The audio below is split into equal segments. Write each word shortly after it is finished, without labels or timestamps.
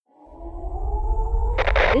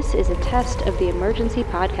This is a test of the emergency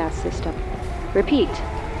podcast system. Repeat,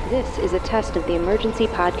 this is a test of the emergency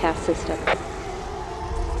podcast system.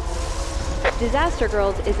 Disaster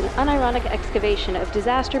Girls is an unironic excavation of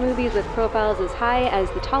disaster movies with profiles as high as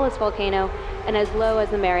the tallest volcano and as low as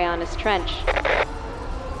the Marianas Trench.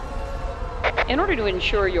 In order to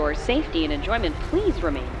ensure your safety and enjoyment, please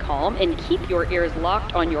remain calm and keep your ears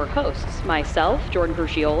locked on your hosts, myself, Jordan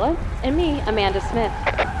Crucchiola, And me, Amanda Smith.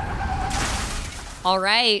 All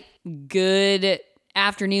right. Good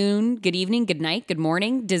afternoon, good evening, good night, good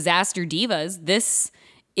morning, Disaster Divas. This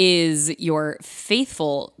is your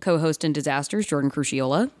faithful co-host in Disasters, Jordan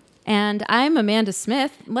Crucchiola. And I'm Amanda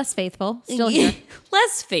Smith, less faithful, still here.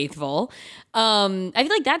 Less faithful. I feel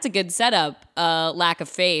like that's a good setup, lack of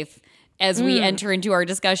faith, as we enter into our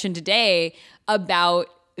discussion today about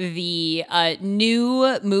the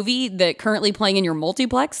new movie that currently playing in your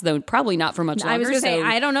multiplex, though probably not for much longer. I was going to say,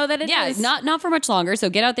 I don't know that it is. Yeah, not for much longer. So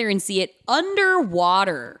get out there and see it.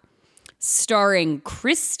 Underwater, starring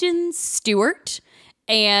Kristen Stewart.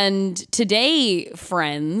 And today,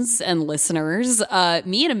 friends and listeners,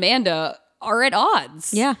 me and Amanda are at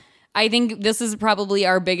odds. Yeah. I think this is probably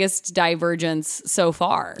our biggest divergence so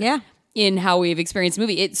far. Yeah. In how we've experienced the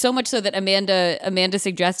movie. It's so much so that Amanda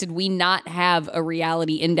suggested we not have a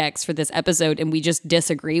reality index for this episode, and we just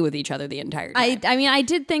disagree with each other the entire time. I mean, I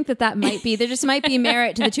did think that might be, there just might be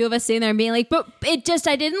merit to the two of us sitting there and being like, but I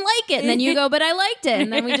didn't like it. And then you go, but I liked it.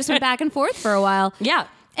 And then we just went back and forth for a while. Yeah.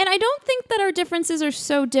 And I don't think that our differences are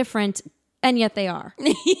so different, and yet they are.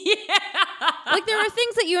 Yeah. Like, there are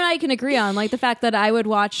things that you and I can agree on, like the fact that I would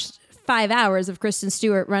watch 5 hours of Kristen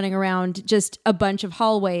Stewart running around just a bunch of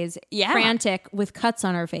hallways, frantic with cuts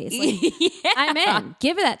on her face. Like, I'm in.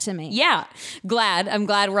 Give that to me. Yeah. I'm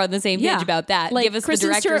glad we're on the same page about that. Like, give us Kristen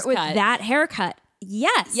the director's Stewart cut. with that haircut.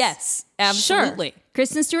 Yes. Yes. Absolutely. Sure.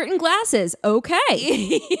 Kristen Stewart in glasses.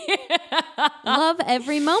 Okay. Love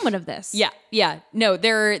every moment of this. Yeah. Yeah. No,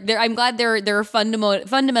 I'm glad there are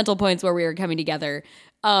fundamental points where we are coming together.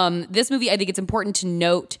 This movie, I think it's important to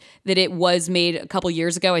note that it was made a couple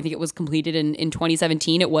years ago. I think it was completed in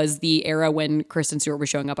 2017. It was the era when Kristen Stewart was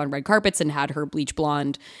showing up on red carpets and had her bleach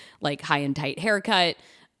blonde, like high and tight haircut,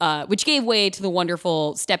 which gave way to the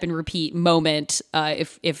wonderful step and repeat moment.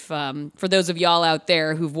 If for those of y'all out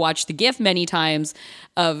there who've watched the GIF many times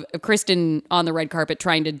of Kristen on the red carpet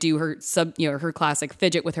trying to do her her classic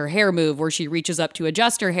fidget with her hair move, where she reaches up to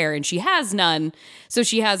adjust her hair and she has none, so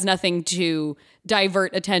she has nothing to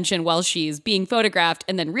divert attention while she's being photographed,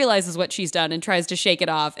 and then realizes what she's done and tries to shake it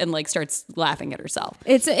off and like starts laughing at herself.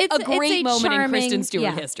 It's a great moment charming, in Kristen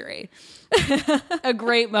Stewart history. A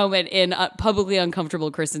great moment in publicly uncomfortable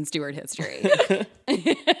Kristen Stewart history. And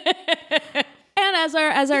as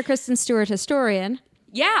our Kristen Stewart historian,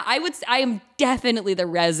 yeah, I am definitely the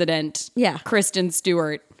resident Kristen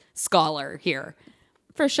Stewart scholar here.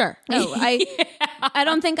 For sure. No, I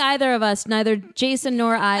don't think either of us, neither Jason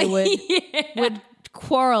nor I, would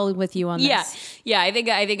quarrel with you on this. Yeah. I think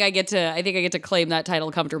I get to claim that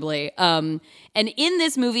title comfortably. And in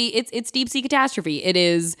this movie, it's deep sea catastrophe.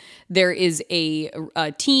 There is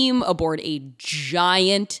a team aboard a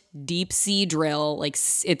giant deep sea drill. Like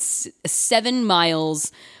it's 7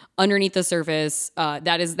 miles underneath the surface.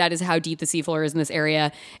 That is how deep the seafloor is in this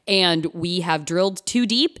area. And we have drilled too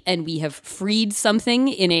deep, and we have freed something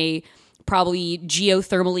in a probably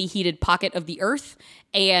geothermally heated pocket of the earth.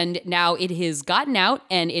 And now it has gotten out,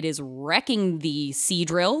 and it is wrecking the sea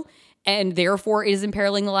drill, and therefore it is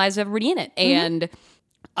imperiling the lives of everybody in it. Mm-hmm.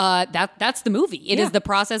 And that's the movie. It is the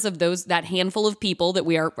process of that handful of people that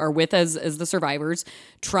we are with as the survivors,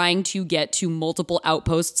 trying to get to multiple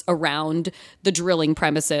outposts around the drilling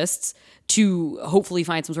premises to hopefully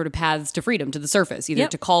find some sort of paths to freedom, to the surface, either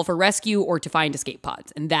to call for rescue or to find escape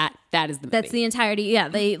pods. And that is the movie. That's the entirety. Yeah,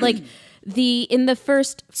 they like in the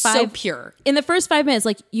first 5 so pure. In the first 5 minutes,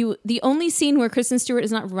 the only scene where Kristen Stewart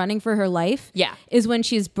is not running for her life is when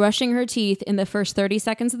she's brushing her teeth in the first 30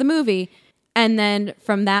 seconds of the movie. And then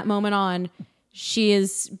from that moment on, she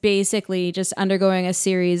is basically just undergoing a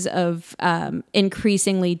series of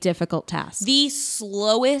increasingly difficult tasks. The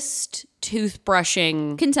slowest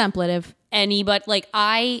toothbrushing. Contemplative. But like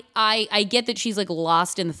I get that she's like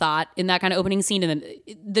lost in thought in that kind of opening scene, and then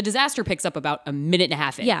the disaster picks up about a minute and a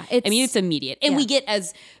half in. Yeah, it's immediate, and we get,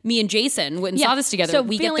 as me and Jason went and saw this together. So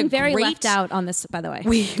we feeling get the very great, left out on this, by the way.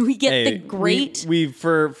 We get the great. We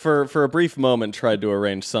for a brief moment tried to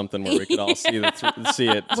arrange something where we could all see it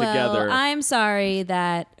together. I'm sorry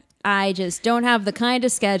that I just don't have the kind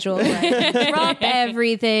of schedule where I can drop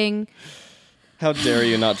everything. How dare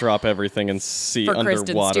you not drop everything and see For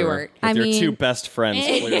Kristen underwater Stewart. with your two best friends,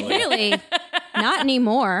 clearly. Really, Not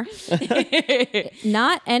anymore.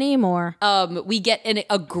 Not anymore. We get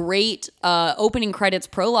a great opening credits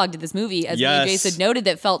prologue to this movie, as Yes. Jason noted,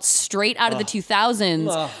 that felt straight out of the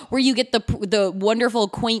 2000s, where you get the wonderful,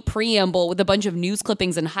 quaint preamble with a bunch of news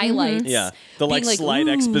clippings and highlights. Yeah, the being slight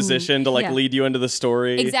 "Ooh." exposition to Yeah. lead you into the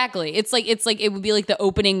story. Exactly. It's like it would be like the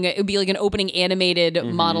opening. It would be like an opening animated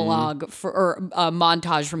monologue or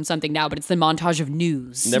montage from something now, but it's the montage of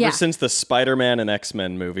news. Never Yeah. since the Spider-Man and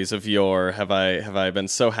X-Men movies of yore have I been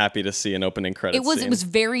so happy to see an opening credits. It was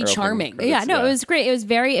very charming. Yeah, no, it was great. It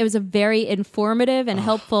was a very informative and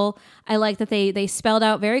helpful. I like that they spelled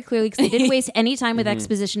out very clearly, because they didn't waste any time with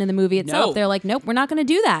exposition in the movie itself. No. They're like, nope, we're not going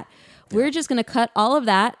to do that. We're just going to cut all of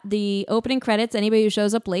that. The opening credits, anybody who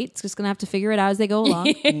shows up late is just going to have to figure it out as they go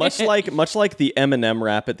along. much like the Eminem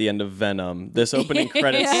rap at the end of Venom. This opening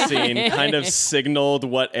credits scene kind of signaled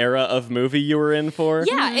what era of movie you were in for.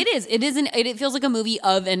 Yeah, it is. It isn't. It feels like a movie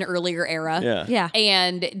of an earlier era. Yeah. Yeah.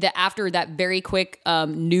 And after that very quick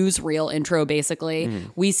newsreel intro, basically,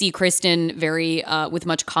 we see Kristen very with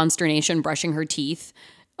much consternation brushing her teeth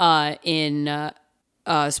in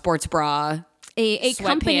sports bra. A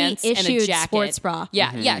company Sweatpants and a issued jacket. sports bra.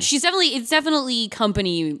 Yeah, yeah. It's definitely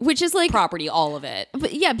company, Which is like property, all of it.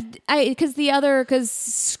 But yeah, because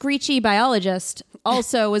Screechy Biologist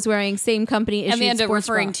also was wearing same company issued Amanda sports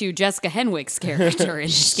referring bra. to Jessica Henwick's character in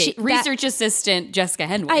That- research assistant Jessica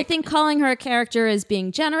Henwick. I think calling her a character is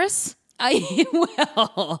being generous.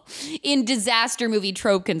 In disaster movie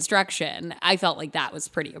trope construction, I felt like that was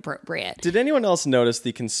pretty appropriate. Did anyone else notice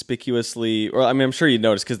the conspicuously, or I mean, I'm sure you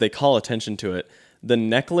noticed because they call attention to it, the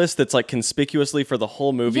necklace that's like conspicuously for the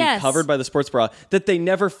whole movie Yes. covered by the sports bra that they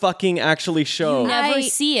never fucking actually show. You never I-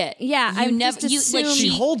 see it. yeah, you I never. just You, like, assumed-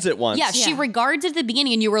 She holds it once. Yeah, she Yeah. regards it at the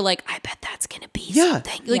beginning, and you were like, I bet that's going to be Yeah.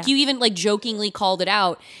 something. Like, Yeah. you even, like, jokingly called it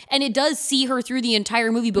out. And it does see her through the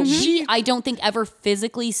entire movie, but we, I don't think, ever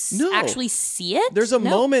physically No. actually see it. There's a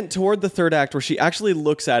moment toward the third act where she actually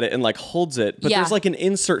looks at it and like holds it, but Yeah. there's like an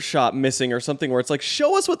insert shot missing or something where it's like,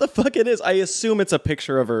 show us what the fuck it is. I assume it's a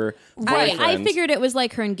picture of her Right. boyfriend. I figured it was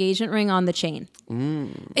like her engagement ring on the chain.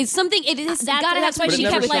 It's something, it is, That's gotta have why But it something she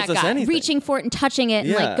to never do with kept shows that us guy. anything. reaching for it and touching it and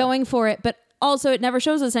Yeah. like going for it, but also it never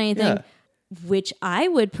shows us anything, Yeah. which I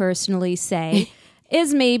would personally say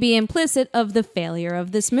is maybe implicit of the failure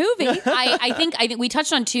of this movie. I think we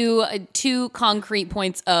touched on two concrete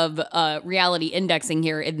points of reality indexing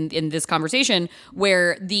here in this conversation,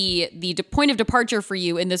 where the point of departure for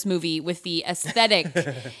you in this movie with the aesthetic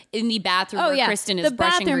in the bathroom where Kristen is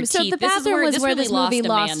brushing her teeth. So the This is bathroom was where really this movie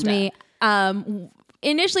lost me.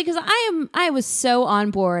 Initially, because I was so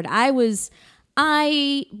on board. I was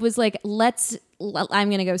like, I'm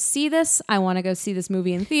gonna go see this. I want to go see this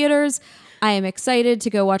movie in theaters. I am excited to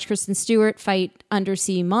go watch Kristen Stewart fight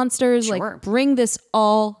undersea monsters. Sure. Like, bring this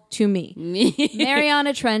all to me.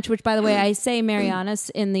 Mariana Trench, which, by the way, I say Marianas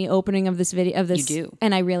in the opening of this video. You do.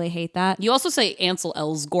 And I really hate that. You also say Ansel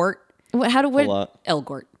Elgort. What? How do a what? lot.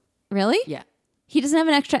 Elgort. Really? Yeah. He doesn't have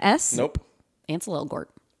an extra S. Nope. Ansel Elgort.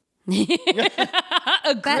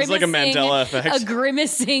 It's like a Mandela effect. A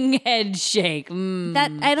grimacing head shake.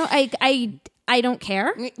 That I don't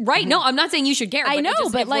care. Right? No, I'm not saying you should care. I but know,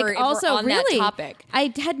 just but if like we're also on really, that topic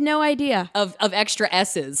I had no idea. of extra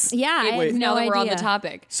S's. Yeah, I had now no that we're on the idea.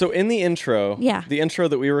 topic. So in the intro, Yeah. the intro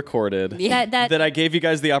that we recorded, That I gave you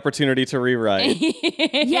guys the opportunity to rewrite,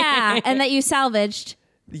 yeah, and that you salvaged.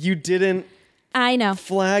 you didn't I know.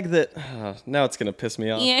 flag that. Now it's gonna piss me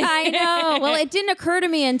off. Yeah. I know. Well, it didn't occur to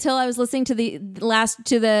me until I was listening to the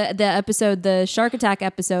episode, the Shark Attack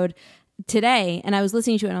episode today, and I was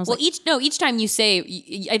listening to it and I was Well, like, each time you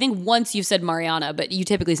say, I think once you've said Mariana, but you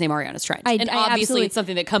typically say Mariana's Trench. I and obviously absolutely- it's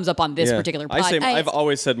something that comes up on this Yeah. particular podcast. I've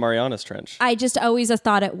always said Mariana's Trench. I just always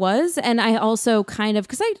thought it was, and I also kind of,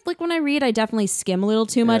 because I like when I read, I definitely skim a little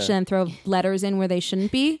too much Yeah. and then throw letters in where they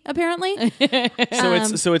shouldn't be. Apparently,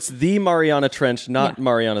 So it's the Mariana Trench, not Yeah.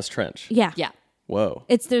 Mariana's Trench. yeah. Yeah. Whoa.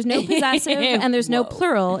 There's no possessive and there's no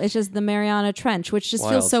plural. It's just the Mariana Trench, which just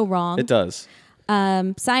feels Wild. so wrong. It does.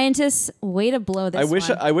 Scientists, way to blow this.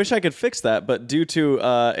 one. I wish I could fix that, but due to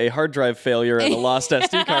a hard drive failure and a lost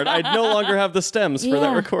SD card, I no longer have the stems for that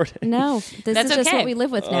Yeah. recording. No, this That's is just okay. what we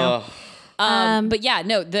live with now. But yeah,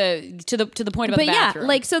 no, to the point about But the bathroom. yeah,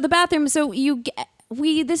 like so the bathroom. So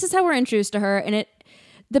this is how we're introduced to her, and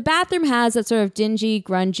the bathroom has that sort of dingy,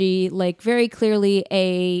 grungy, like very clearly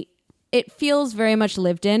it feels very much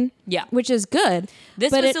lived in. Yeah. which is good.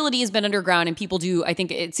 this but facility has been underground, and people do. I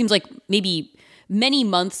think it seems like maybe many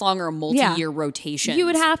months long or multi-year rotations. You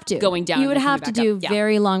would have to going down. You would and then have to coming do back up. Yeah.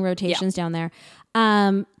 very long rotations down there.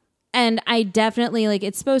 And I definitely like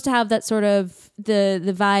it's supposed to have that sort of the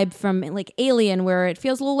vibe from like Alien where it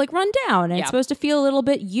feels a little like run down and it's supposed to feel a little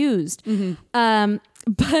bit used.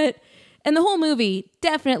 But and the whole movie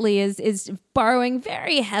definitely is borrowing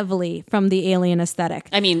very heavily from the Alien aesthetic.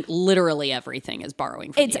 I mean, literally everything is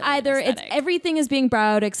borrowing from It's the Alien either aesthetic. it's everything is being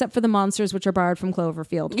borrowed except for the monsters, which are borrowed from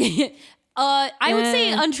Cloverfield. I would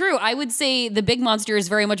say untrue. I would say the big monster is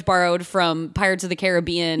very much borrowed from Pirates of the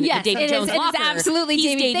Caribbean. Yes, Davy it is. Jones It is locker. absolutely He's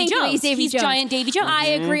Davy. Davy Thank you, Jones. he's Davy Jones. Giant Davy Jones. I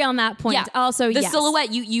agree on that point. Yeah. Also, the yes. silhouette.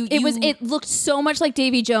 It looked so much like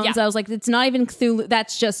Davy Jones. Yeah. I was like, it's not even Cthulhu.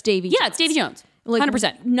 That's just Davy. Yeah, Jones. it's Davy Jones. Like,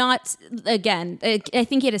 100%. Not again. I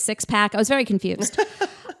think he had a 6-pack. I was very confused.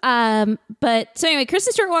 But so anyway,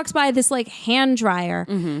 Kristen Stewart walks by this like hand dryer,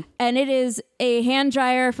 and it is a hand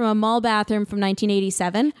dryer from a mall bathroom from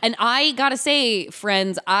 1987. And I gotta say,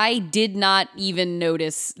 friends, I did not even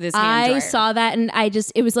notice this hand dryer. I saw that, and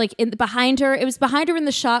it was like behind her. It was behind her in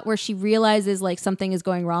the shot where she realizes like something is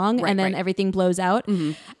going wrong, and then everything blows out.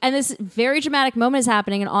 And this very dramatic moment is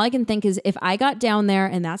happening, and all I can think is if I got down there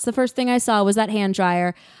and that's the first thing I saw was that hand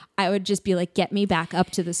dryer, I would just be like, get me back up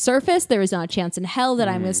to the surface. There is not a chance in hell that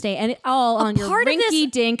I'm going to stay. And it all on your part of this-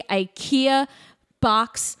 rinky-dink IKEA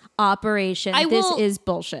box operation. This is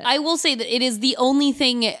bullshit. I will say that it is the only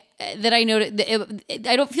thing that I noticed.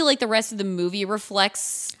 I don't feel like the rest of the movie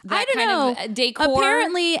reflects that I don't kind know. of decor.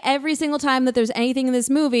 Apparently, every single time that there's anything in this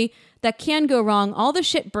movie that can go wrong, all the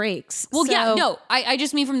shit breaks. Well, So- yeah, no, I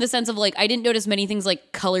just mean from the sense of like, I didn't notice many things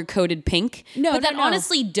like color-coded pink. No, but no, that no.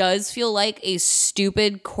 honestly does feel like a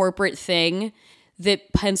stupid corporate thing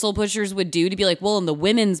that pencil pushers would do to be like, well, in the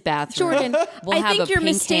women's bathroom, Jordan, we'll I have think a you're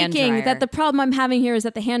pink hand mistaking dryer. that the problem I'm having here is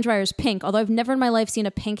that the hand dryer is pink. Although I've never in my life seen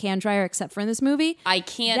a pink hand dryer except for in this movie. I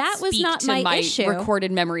can't That was speak not to my my issue.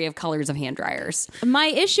 recorded memory of colors of hand dryers. My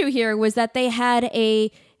issue here was that they had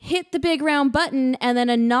a hit the big round button and then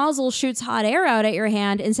a nozzle shoots hot air out at your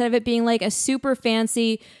hand instead of it being like a super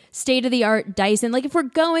fancy state-of-the-art Dyson. Like if we're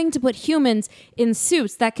going to put humans in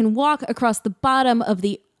suits that can walk across the bottom of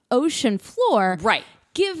the ocean floor, Right.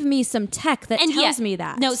 give me some tech that tells me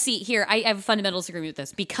that. No, see, here, I have a fundamental disagreement with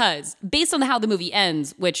this because based on how the movie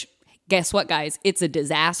ends, which guess what, guys? It's a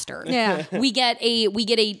disaster. Yeah. We get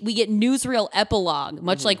newsreel epilogue,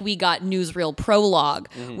 much like we got newsreel prologue,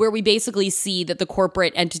 where we basically see that the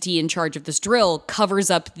corporate entity in charge of this drill covers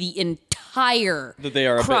up the entire That they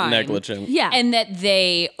are a crime. bit negligent. Yeah. And that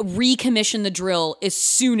they recommission the drill as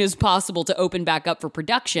soon as possible to open back up for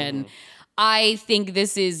production. I think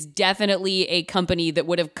this is definitely a company that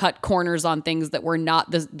would have cut corners on things that were not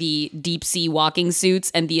the deep sea walking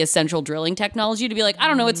suits and the essential drilling technology to be like, I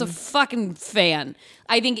don't know, it's a fucking fan.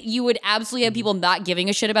 I think you would absolutely have people not giving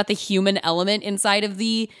a shit about the human element inside of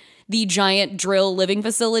the giant drill living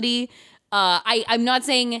facility. I'm not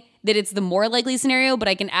saying that it's the more likely scenario, but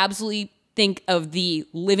I can absolutely think of the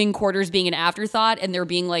living quarters being an afterthought and there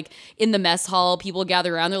being like in the mess hall, people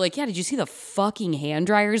gather around. They're like, yeah, did you see the fucking hand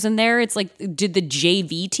dryers in there? It's like, did the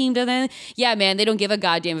JV team do that? Yeah, man, they don't give a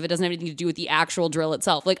goddamn if it doesn't have anything to do with the actual drill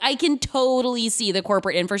itself. Like, I can totally see the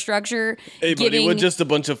corporate infrastructure Hey, buddy, giving... we're just a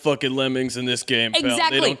bunch of fucking lemmings in this game, pal.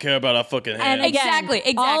 Exactly. They don't care about our fucking hands. And again,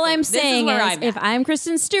 Exactly. all I'm This is saying where is, I'm if at. I'm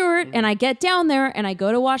Kristen Stewart and I get down there and I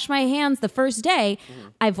go to wash my hands the first day,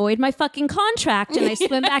 I void my fucking contract and I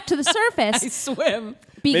swim back to the surface swim.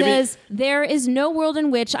 because there is no world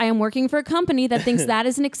in which I am working for a company that thinks that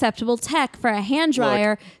is an acceptable tech for a hand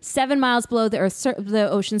dryer 7 miles below the the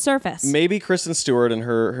ocean surface. Maybe Kristen Stewart and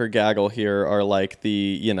her gaggle here are like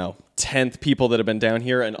the, 10th people that have been down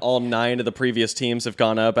here, and all 9 of the previous teams have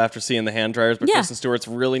gone up after seeing the hand dryers, but Yeah. Kristen Stewart's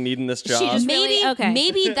really needing this job. just Maybe, Really? Okay.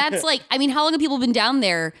 maybe that's like, I mean, how long have people been down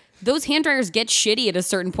there? Those hand dryers get shitty at a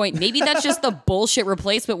certain point. Maybe that's just the bullshit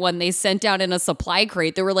replacement one they sent down in a supply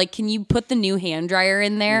crate. They were like, can you put the new hand dryer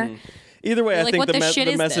in there? Either way, I Like, think what the, the shit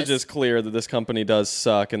the is message this? is clear that this company does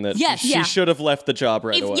suck and that Yes. she Yeah. should have left the job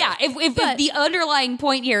right away. If But- the underlying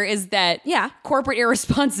point here is that corporate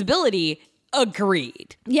irresponsibility,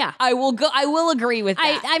 agreed. Yeah. I will agree with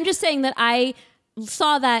that. I'm just saying that I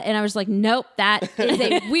saw that and I was like, nope, that is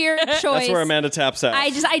a weird choice. That's where Amanda taps out. I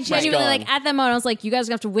genuinely gone. like at that moment I was like, you guys are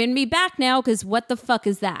gonna have to win me back now because what the fuck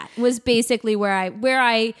is that? Was basically where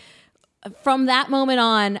I from that moment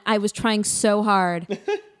on I was trying so hard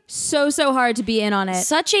so hard to be in on it.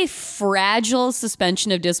 Such a fragile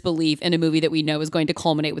suspension of disbelief in a movie that we know is going to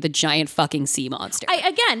culminate with a giant fucking sea monster.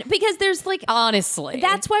 Again, because there's like, honestly,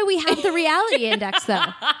 that's why we have the reality index though.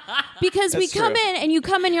 Because we come in and you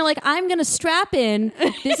come in, you're like, I'm going to strap in.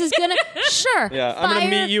 This is going to, sure. Yeah, I'm going to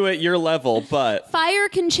meet you at your level, but. Fire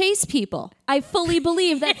can chase people. I fully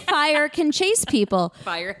believe that fire can chase people.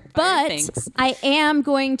 Fire but thinks. I am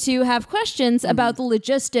going to have questions about the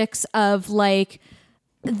logistics of like,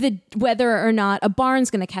 whether or not a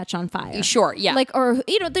barn's going to catch on fire. Sure, yeah. Like, or,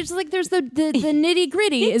 there's the nitty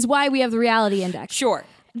gritty is why we have the reality index. Sure.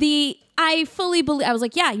 I fully believe, I was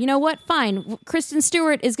like, yeah, you know what? Fine. Kristen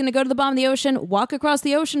Stewart is going to go to the bottom of the ocean, walk across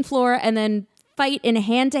the ocean floor, and then fight in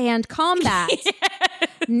hand-to-hand combat. Yes.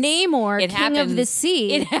 Namor, King of the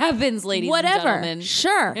Sea. It happens, ladies and gentlemen.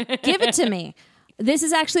 Sure. Give it to me. This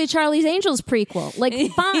is actually a Charlie's Angels prequel.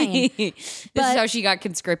 Like, fine. This is how she got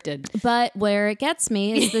conscripted. But where it gets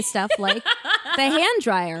me is the stuff like the hand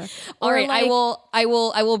dryer. All right, like, I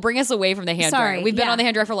will bring us away from the hand dryer. We've been on the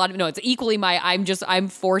hand dryer for a lot of. No, it's equally I'm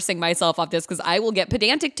forcing myself off this because I will get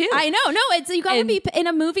pedantic too. I know. No, it's you got to be in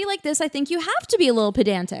a movie like this. I think you have to be a little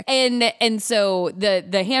pedantic. And so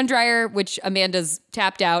the hand dryer, which Amanda's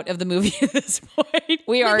tapped out of the movie at this point.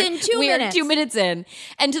 We are 2 minutes in,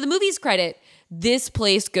 and to the movie's credit, this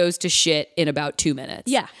place goes to shit in about 2 minutes.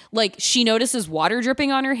 Yeah. Like, she notices water dripping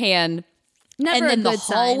on her hand. Never and then a the good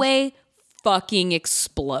hallway fucking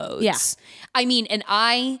explodes. Yeah. I mean, and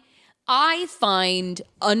I find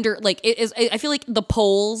I feel like the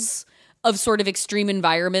poles of sort of extreme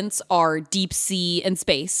environments are deep sea and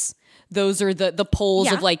space. Those are the poles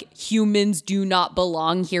of like humans do not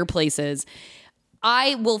belong here places.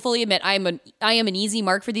 I will fully admit I am an easy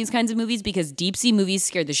mark for these kinds of movies because deep sea movies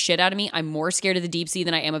scare the shit out of me. I'm more scared of the deep sea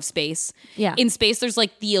than I am of space. Yeah. In space, there's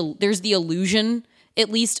like there's the illusion,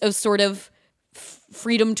 at least, of sort of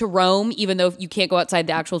freedom to roam, even though you can't go outside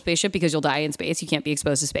the actual spaceship because you'll die in space. You can't be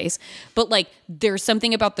exposed to space. But like, there's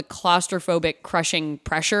something about the claustrophobic crushing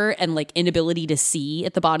pressure and like inability to see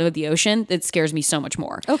at the bottom of the ocean that scares me so much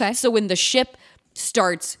more. Okay. So when the ship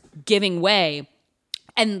starts giving way,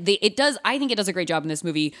 and I think it does a great job in this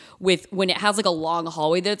movie with when it has like a long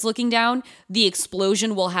hallway that it's looking down, the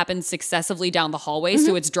explosion will happen successively down the hallway.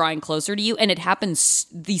 So it's drawing closer to you. And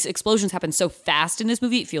these explosions happen so fast in this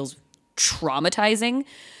movie, it feels traumatizing.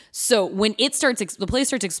 So when the place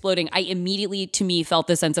starts exploding, I immediately, to me, felt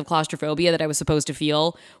the sense of claustrophobia that I was supposed to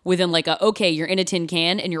feel within like okay, you're in a tin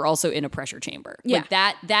can and you're also in a pressure chamber. Yeah.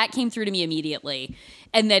 Like that came through to me immediately.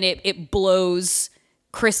 And then it blows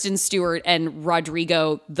Kristen Stewart and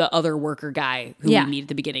Rodrigo, the other worker guy who we meet at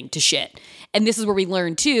the beginning, to shit. And this is where we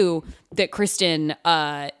learn too that Kristen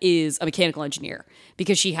is a mechanical engineer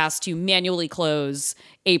because she has to manually close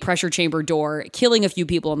a pressure chamber door, killing a few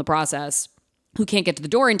people in the process who can't get to the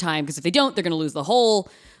door in time because if they don't, they're going to lose the whole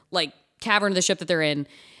like cavern of the ship that they're in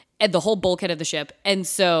and the whole bulkhead of the ship. And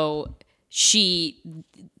so she,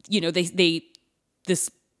 this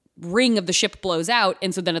ring of the ship blows out,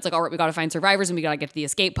 and so then it's like, all right, we got to find survivors and we got to get to the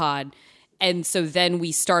escape pod. And so then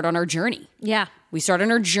we start on our journey. Yeah. We start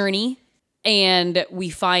on our journey and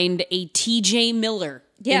we find a TJ Miller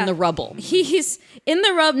in the rubble. He's in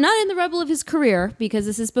the not in the rubble of his career because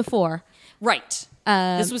this is before. Right.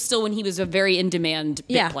 This was still when he was a very in-demand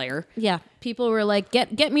bit player. Yeah. People were like,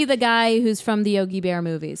 get me the guy who's from the Yogi Bear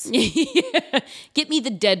movies. Get me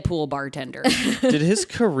the Deadpool bartender. Did his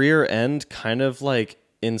career end kind of like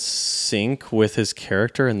in sync with his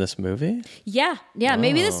character in this movie? Yeah.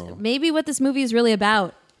 Maybe what this movie is really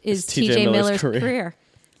about is TJ Miller's career.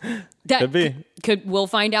 That could be. We'll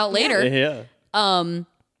find out later. Yeah.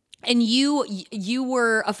 And you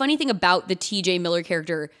were a funny thing about the TJ Miller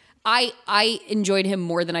character. I enjoyed him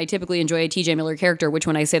more than I typically enjoy a TJ Miller character, which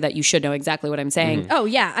when I say that, you should know exactly what I'm saying. Oh,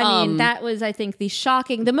 yeah. I mean, that was, I think,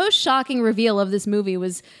 the most shocking reveal of this movie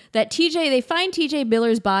was that they find TJ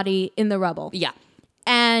Miller's body in the rubble. Yeah.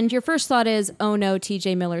 And your first thought is, oh no,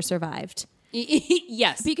 TJ Miller survived.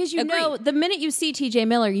 Yes. Because know, the minute you see TJ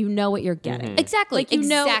Miller, you know what you're getting. Mm-hmm. Exactly.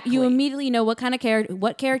 Like you immediately know what kind of character,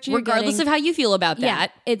 what character you're getting. Regardless of how you feel about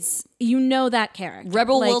that. Yeah, it's, that character.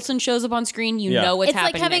 Rebel Wilson shows up on screen, know what's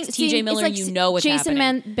happening next. TJ Miller, know what's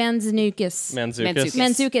happening. Jason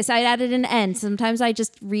Mantzoukas. I added an N. Sometimes I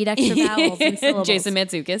just read extra vowels and syllables. Jason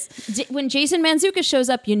Mantzoukas. When Jason Mantzoukas shows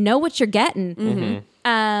up, you know what you're getting. Mm-hmm.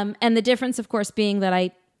 And the difference, of course, being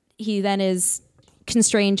that he then is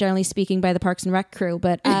constrained, generally speaking, by the Parks and Rec crew.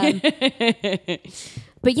 But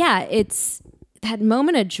yeah, it's that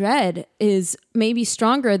moment of dread is maybe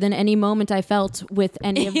stronger than any moment I felt with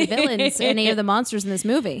any of the villains, any of the monsters in this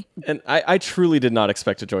movie. And I truly did not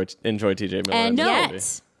expect to enjoy TJ Miller. And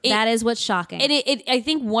yet, That is what's shocking. And I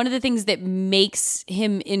think one of the things that makes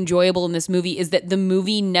him enjoyable in this movie is that the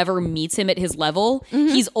movie never meets him at his level.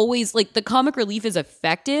 He's always like, the comic relief is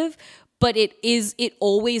effective, but it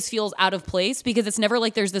always feels out of place because it's never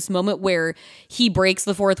like there's this moment where he breaks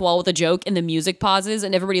the fourth wall with a joke and the music pauses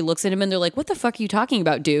and everybody looks at him and they're like, what the fuck are you talking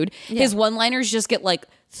about, dude? Yeah. His one-liners just get like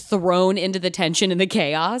thrown into the tension and the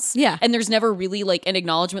chaos. Yeah. And there's never really like an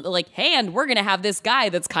acknowledgement that like, hey, and we're going to have this guy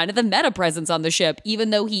that's kind of the meta presence on the ship,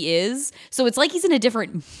 even though he is. So it's like he's in a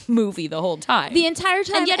different movie the whole time. The entire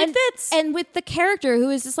time. And yet it fits. And with the character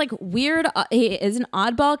who is this like weird, he is an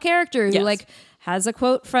oddball character who like has a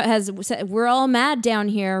quote has said, "We're all mad down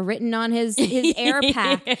here," written on his air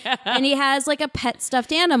pack, and he has like a pet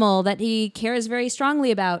stuffed animal that he cares very strongly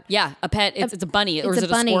about. Yeah, a pet. It's a bunny, or is it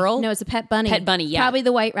bunny. a squirrel? No, it's a pet bunny. Pet bunny. Yeah, probably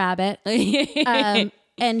the white rabbit.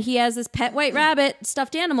 And he has this pet white rabbit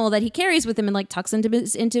stuffed animal that he carries with him and like tucks into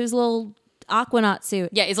his little Aquanaut suit.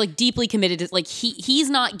 Yeah, is like deeply committed to like he's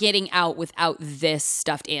not getting out without this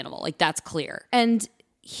stuffed animal. Like that's clear. And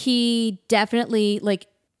he definitely like.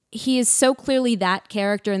 He is so clearly that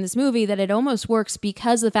character in this movie that it almost works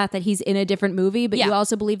because of the fact that he's in a different movie, but you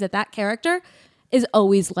also believe that that character is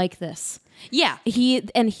always like this. Yeah.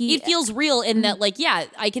 It feels real in that like, yeah,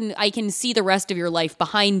 I can see the rest of your life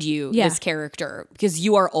behind you, this character, because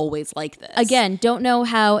you are always like this. Again, don't know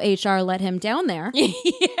how HR let him down there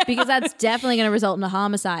because that's definitely going to result in a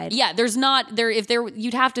homicide. Yeah,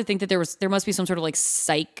 you'd have to think that there must be some sort of like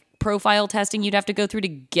psych profile testing you'd have to go through to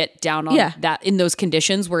get down on that in those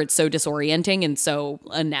conditions where it's so disorienting and so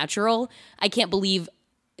unnatural. I can't believe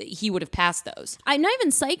he would have passed those. I'm not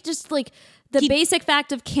even psyched, just like the basic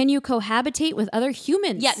fact of can you cohabitate with other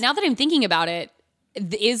humans? Yeah, now that I'm thinking about it,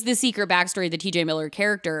 is the secret backstory of the TJ Miller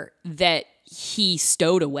character that he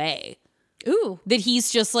stowed away. Ooh. That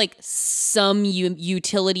he's just like some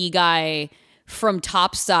utility guy from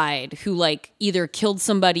Topside who like either killed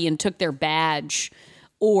somebody and took their badge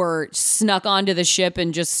or snuck onto the ship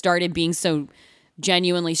and just started being so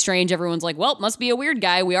genuinely strange. Everyone's like, well, must be a weird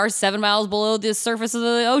guy. We are 7 miles below the surface of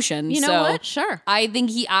the ocean. You know what? Sure. I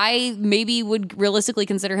think I maybe would realistically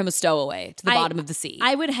consider him a stowaway to the bottom of the sea.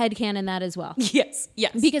 I would headcanon that as well. Yes.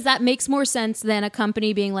 Because that makes more sense than a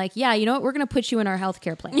company being like, yeah, you know what? We're going to put you in our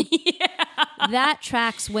healthcare plan. That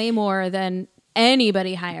tracks way more than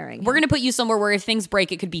anybody hiring. We're going to put you somewhere where if things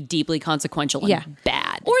break, it could be deeply consequential and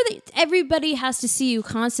bad. Or everybody has to see you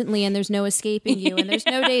constantly and there's no escaping you and there's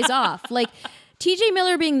no days off. Like TJ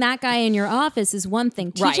Miller being that guy in your office is one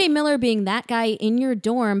thing. TJ Miller being that guy in your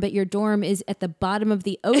dorm, but your dorm is at the bottom of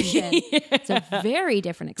the ocean. It's a very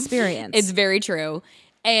different experience. It's very true.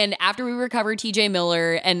 And after we recover TJ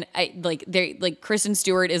Miller and Kristen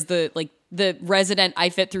Stewart is the resident I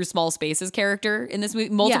fit through small spaces character in this movie.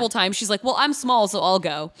 Multiple times she's like, well, I'm small, so I'll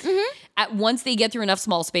go. Mm-hmm. Once they get through enough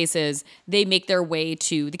small spaces, they make their way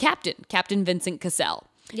to the Captain Vincent Cassell.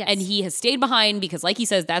 Yes. And he has stayed behind because, like he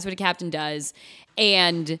says, that's what a captain does.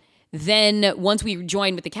 And then once we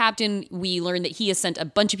join with the captain, we learn that he has sent a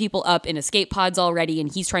bunch of people up in escape pods already,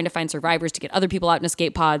 and he's trying to find survivors to get other people out in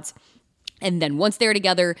escape pods. And then once they're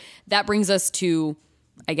together, that brings us to,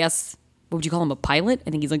 I guess, what would you call him, a pilot? I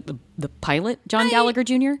think he's like the pilot, John Gallagher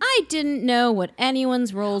Jr. I didn't know what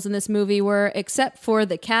anyone's roles in this movie were except for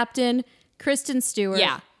the captain, Kristen Stewart,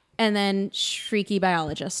 and then shrieky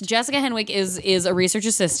biologist. Jessica Henwick is a research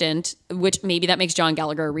assistant, which maybe that makes John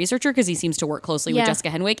Gallagher a researcher because he seems to work closely with Jessica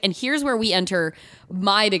Henwick. And here's where we enter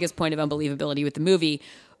my biggest point of unbelievability with the movie.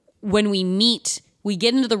 When we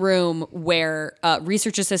get into the room where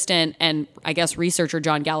research assistant and I guess researcher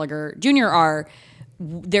John Gallagher Jr. are.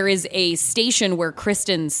 There is a station where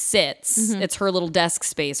Kristen sits. Mm-hmm. It's her little desk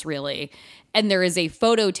space, really. And there is a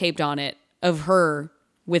photo taped on it of her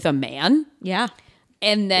with a man. Yeah.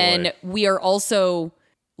 And then we are also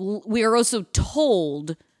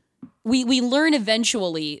told, we learn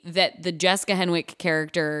eventually that the Jessica Henwick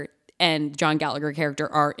character and John Gallagher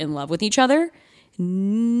character are in love with each other.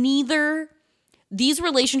 These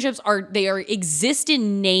relationships exist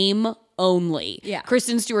in name only. Yeah.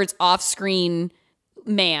 Kristen Stewart's off-screen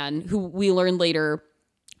man, who we learn later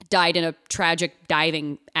died in a tragic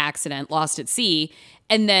diving accident, lost at sea.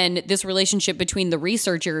 And then this relationship between the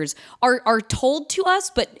researchers are told to us,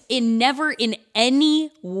 but never in any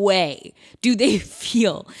way do they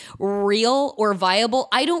feel real or viable.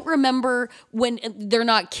 I don't remember when they're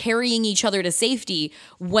not carrying each other to safety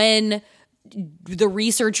when the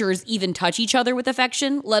researchers even touch each other with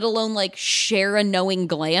affection, let alone like share a knowing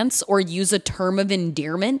glance or use a term of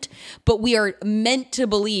endearment. But we are meant to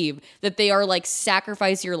believe that they are like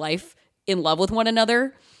sacrifice your life in love with one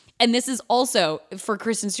another. And this is also for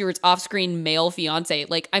Kristen Stewart's off-screen male fiance.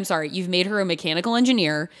 Like, I'm sorry, you've made her a mechanical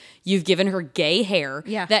engineer. You've given her gay hair.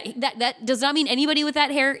 Yeah. That does not mean anybody with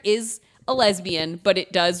that hair is a lesbian, but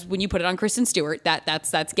it does when you put it on Kristen Stewart.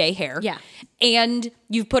 That's gay hair. Yeah. And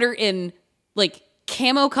you've put her in like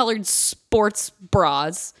camo-colored sports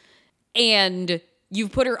bras, and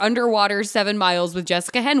you've put her underwater 7 miles with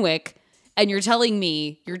Jessica Henwick. And you're telling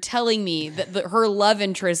me that her love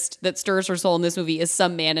interest that stirs her soul in this movie is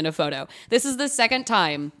some man in a photo. This is the second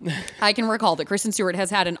time I can recall that Kristen Stewart has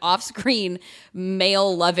had an off-screen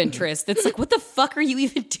male love interest. That's like, what the fuck are you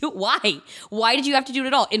even doing? Why? Why did you have to do it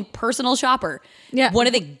at all? In Personal Shopper. Yeah. One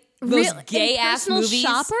of the most In gay-ass Personal movies.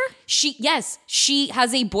 Shopper? She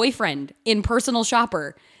has a boyfriend in Personal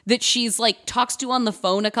Shopper that she's like talks to on the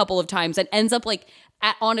phone a couple of times and ends up like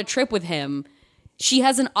on a trip with him. She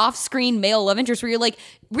has an off-screen male love interest where you're like,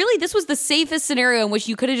 really, this was the safest scenario in which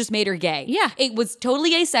you could have just made her gay. Yeah. It was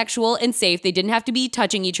totally asexual and safe. They didn't have to be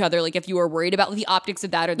touching each other. Like if you were worried about the optics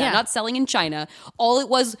of that or that, Yeah. not selling in China. All it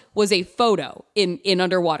was a photo in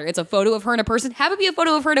Underwater. It's a photo of her and a person. Have it be a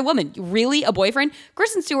photo of her and a woman. Really? A boyfriend?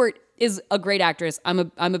 Kristen Stewart is a great actress.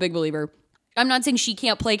 I'm a big believer. I'm not saying she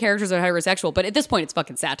can't play characters that are heterosexual, but at this point, it's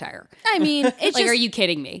fucking satire. I mean, it's Like, just, are you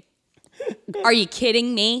kidding me? Are you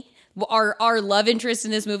kidding me? Our love interest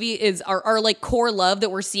in this movie is our like core love that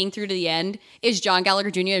we're seeing through to the end is John Gallagher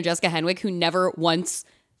Jr. and Jessica Henwick, who never once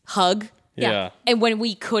hug. Yeah. And when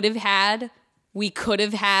we could have had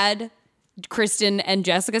Kristen and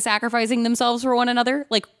Jessica sacrificing themselves for one another.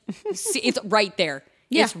 Like, see, it's right there.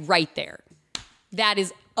 Yeah. It's right there. That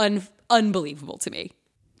is unbelievable to me.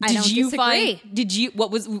 I don't disagree.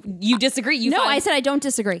 You disagree? I said I don't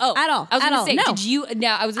disagree at all. I was at going to all. say, no.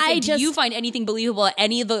 did you find anything believable at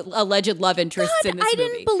any of the alleged love interests in this I movie?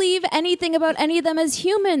 didn't believe anything about any of them as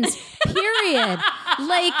humans, period.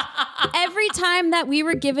 Like, every time that we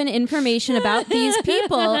were given information about these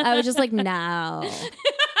people, I was just like, no,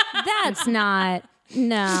 that's not.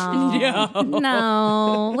 No.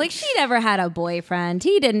 Like, she never had a boyfriend.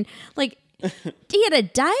 He didn't, like, he had a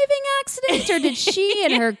diving accident, or did she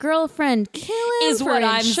and her girlfriend kill him Is for what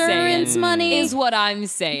I'm insurance saying. money? Is what I'm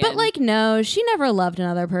saying. But like, no, she never loved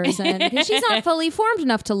another person because she's not fully formed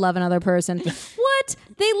enough to love another person. What?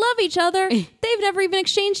 They love each other. They've never even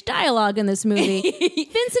exchanged dialogue in this movie.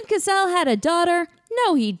 Vincent Cassel had a daughter.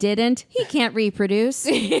 No, he didn't. He can't reproduce.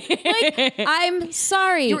 Like, I'm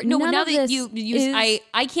sorry.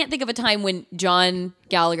 I can't think of a time when John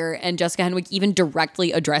Gallagher and Jessica Henwick even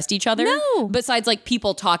directly addressed each other. No. Besides, like,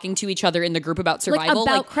 people talking to each other in the group about survival.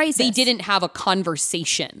 about crisis. They didn't have a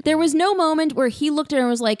conversation. There was no moment where he looked at her and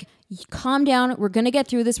was like, calm down. We're going to get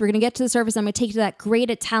through this. We're going to get to the surface. I'm going to take you to that great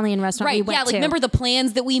Italian restaurant we went to. Like, remember the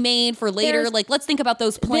plans that we made for later? There's- Like, let's think about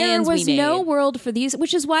those plans there was we made. no world for these,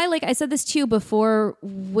 which is why, like I said this to you before,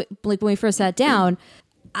 like when we first sat down,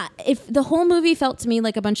 if the whole movie felt to me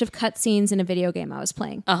like a bunch of cutscenes in a video game I was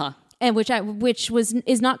playing, and which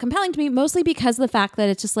is not compelling to me, mostly because of the fact that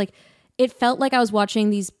it's just like it felt like I was watching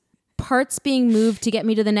these parts being moved to get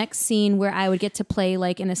me to the next scene where I would get to play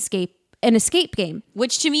like an escape game.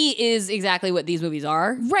 Which to me is exactly what these movies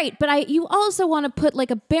are. Right, but you also want to put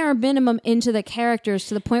like a bare minimum into the characters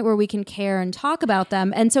to the point where we can care and talk about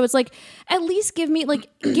them. And so it's like, at least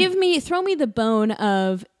throw me the bone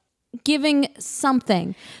of giving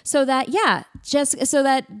something so that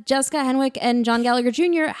Jessica Henwick and John Gallagher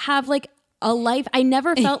Jr. have like a life.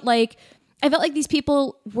 I felt like these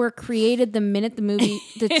people were created the minute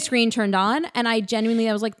the screen turned on, and I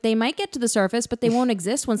was like, they might get to the surface, but they won't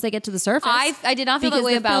exist once they get to the surface. I did not feel that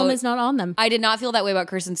way the film is not on them. I did not feel that way about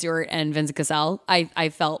Kristen Stewart and Vincent Cassel. I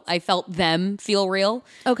felt them feel real.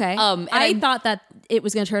 Okay. I thought that it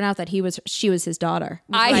was going to turn out that she was his daughter.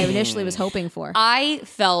 What I initially was hoping for. I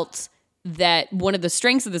felt that one of the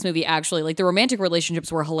strengths of this movie, actually, like the romantic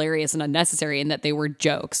relationships were hilarious and unnecessary in that they were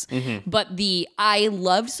jokes. Mm-hmm. But I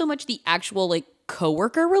loved so much the actual like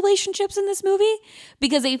coworker relationships in this movie,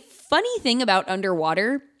 because a funny thing about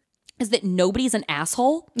Underwater is that nobody's an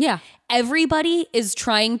asshole. Yeah. Everybody is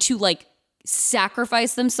trying to like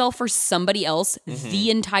sacrifice themselves for somebody else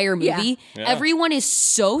the entire movie. Yeah. Everyone is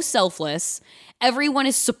so selfless. Everyone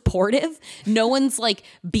is supportive. No one's like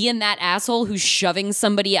being that asshole who's shoving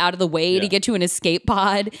somebody out of the way to get to an escape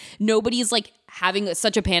pod. Nobody's like having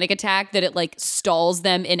such a panic attack that it like stalls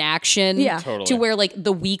them in action. Yeah. Totally. To where like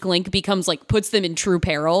the weak link becomes like puts them in true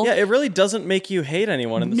peril. Yeah, it really doesn't make you hate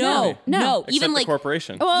anyone in this movie. No. Except Even the like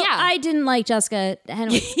corporation. Well, Yeah. I didn't like Jessica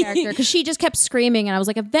Henwick's character because she just kept screaming, and I was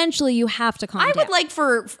like, eventually you have to calm I down. would like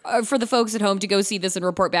for the folks at home to go see this and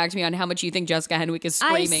report back to me on how much you think Jessica Henwick is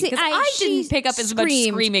screaming, because I didn't she pick up as much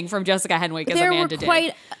screamed. screaming from Jessica Henwick as There Amanda were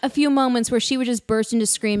quite a few moments where she would just burst into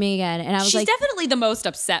screaming again, and I was She's like, definitely the most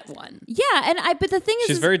upset one. yeah, but the thing is,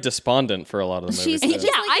 She's very despondent for a lot of the movie. She's- too. just,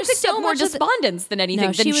 Yeah, like, I there's picked so up more much of the- despondence than anything,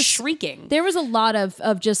 No, she than was- shrieking. there was a lot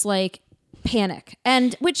of just like panic,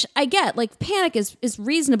 and which I get, like panic is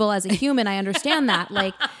reasonable as a human. I understand that.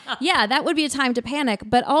 Like, yeah, that would be a time to panic,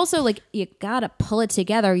 but also like you gotta pull it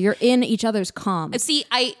together. You're in each other's calm. See,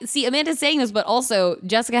 Amanda's saying this, but also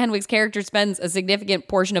Jessica Henwick's character spends a significant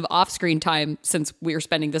portion of off-screen time, since we are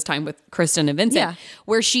spending this time with Kristen and Vincent, Yeah.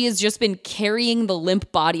 where she has just been carrying the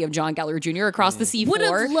limp body of John Gallagher Jr. across the sea Would have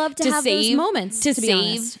floor loved to have those moments, to to be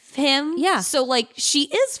save honest. him. Yeah. So like she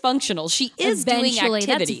is functional. She is doing Eventually,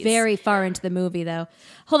 activities. that's very far into the movie, though.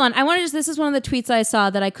 Hold on, I want to this is one of the tweets I saw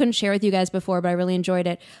that I couldn't share with you guys before, but I really enjoyed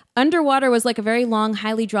it. Underwater was like a very long,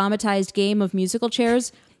 highly dramatized game of musical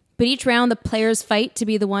chairs, but each round the players fight to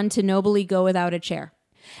be the one to nobly go without a chair.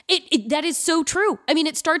 That is so true. I mean,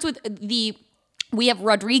 it starts with we have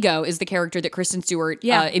Rodrigo is the character that Kristen Stewart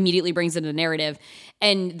immediately brings into the narrative,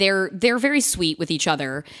 and they're very sweet with each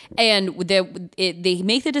other, and they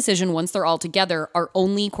make the decision once they're all together, our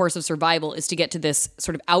only course of survival is to get to this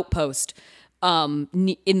sort of outpost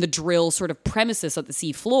in the drill sort of premises of the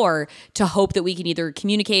sea floor to hope that we can either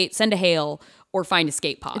communicate, send a hail, or find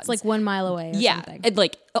escape pods. It's like 1 mile away or something. And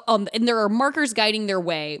like, and there are markers guiding their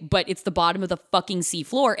way, but it's the bottom of the fucking sea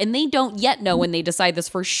floor, and they don't yet know, when they decide this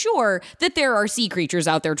for sure, that there are sea creatures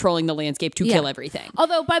out there trolling the landscape to kill everything.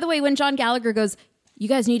 Although, by the way, when John Gallagher goes, you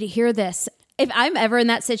guys need to hear this. If I'm ever in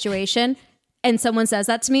that situation and someone says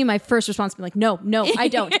that to me, my first response would be like, no, I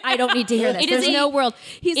don't. I don't need to hear this. There's no world.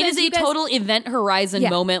 He says, It is a "You guys-" total Event Horizon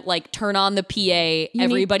Yeah. moment, like turn on the PA,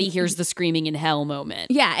 everybody hears the screaming in hell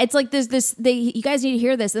moment. Yeah, it's like there's this. You guys need to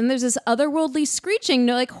hear this, and there's this otherworldly screeching,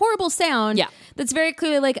 like horrible sound. Yeah. That's very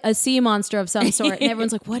clearly like a sea monster of some sort, and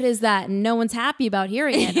everyone's like, "What is that?" And no one's happy about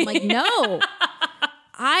hearing it. I'm like, no.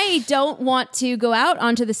 I don't want to go out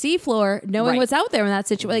onto the seafloor knowing Right. what's out there in that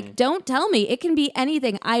situation. Like, don't tell me. It can be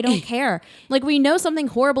anything. I don't care. Like, we know something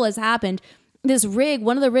horrible has happened. This rig,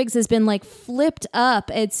 one of the rigs has been like flipped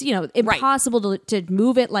up. It's, impossible to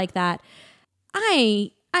move it like that.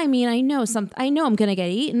 I mean, I know I'm going to get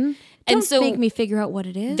eaten. And Don't so make me figure out what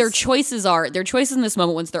it is. Their choices in this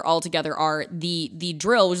moment, once they're all together, are the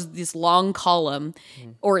drill, which is this long column,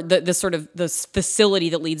 or the sort of this facility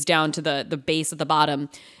that leads down to the base at the bottom.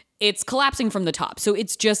 It's collapsing from the top, so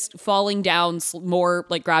it's just falling down more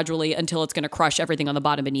like gradually until it's going to crush everything on the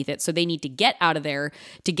bottom beneath it. So they need to get out of there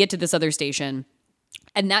to get to this other station.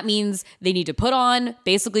 And that means they need to put on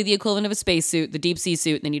basically the equivalent of a spacesuit, the deep sea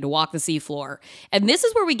suit, and they need to walk the sea floor. And this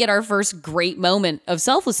is where we get our first great moment of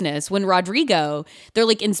selflessness when Rodrigo, they're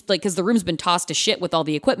like, because the room's been tossed to shit with all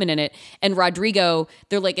the equipment in it. And Rodrigo,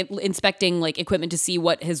 they're like inspecting like equipment to see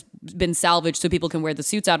what has been salvaged so people can wear the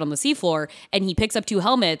suits out on the sea floor. And he picks up 2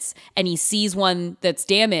 helmets and he sees one that's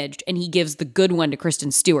damaged and he gives the good one to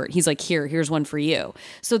Kristen Stewart. He's like, here's one for you.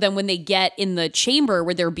 So then when they get in the chamber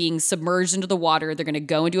where they're being submerged into the water, they're going to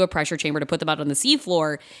go into a pressure chamber to put them out on the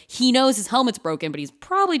seafloor. He knows his helmet's broken, but he's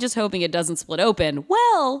probably just hoping it doesn't split open.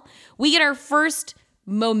 Well, we get our first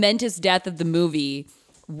momentous death of the movie.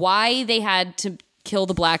 Why they had to kill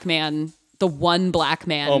the black man, the one black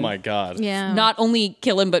man. Oh my God. Yeah. Not only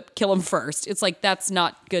kill him, but kill him first. It's like, that's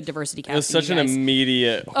not good diversity casting. It was such you an guys.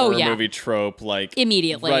 immediate horror yeah. movie trope, like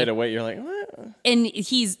Immediately. right away. You're like, what? And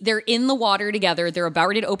they're in the water together. They're about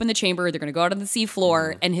ready to open the chamber. They're going to go out on the sea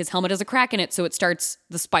floor, and his helmet has a crack in it, so it starts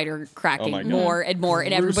the spider cracking my God. more and more,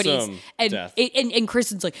 and everybody's Gruesome death. and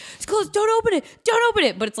Kristen's like, it's closed. Don't open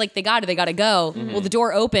it. But it's like they got to go. Well, the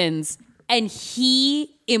door opens. And he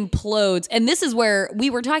implodes. And this is where we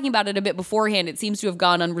were talking about it a bit beforehand. It seems to have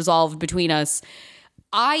gone unresolved between us.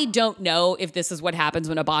 I don't know if this is what happens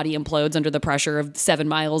when a body implodes under the pressure of 7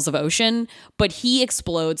 miles of ocean, but he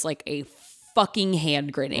explodes like a fucking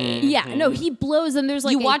hand grenade. Yeah, no, he blows them. There's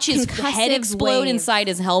like You a watch his head concussive explode wave. inside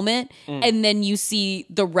his helmet, and then you see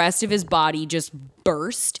the rest of his body just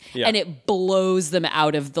burst, Yeah. and it blows them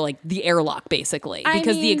out of the airlock, basically, I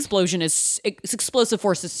because the mean- explosion explosive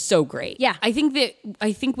force is so great. Yeah. I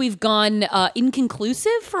think we've gone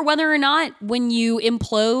inconclusive for whether or not when you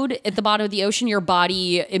implode at the bottom of the ocean, your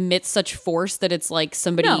body emits such force that it's like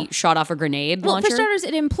somebody No. shot off a grenade Well, launcher. for starters,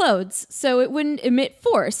 it implodes, so it wouldn't emit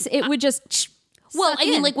force. It would just. Well, suck I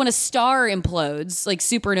mean, in. like when a star implodes, like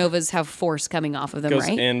supernovas have force coming off of them, Goes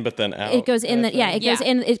right? in, but then out. It goes in I the it goes Yeah.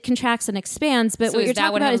 in, it contracts and expands. But So what is you're that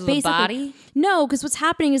talking what about is happens with the basically body? no, because what's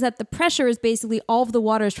happening is that the pressure is basically all of the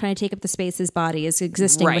water is trying to take up the space his body is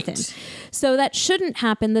existing Right. within. So that shouldn't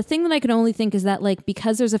happen. The thing that I can only think is that like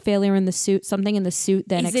because there's a failure in the suit, something in the suit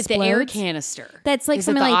then Is explodes. it the air canister? That's like is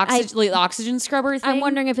something it the like like the oxygen scrubber thing? I'm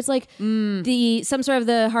wondering if it's like the some sort of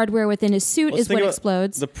the hardware within his suit Let's is think what about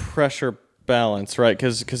explodes. The pressure balance, right?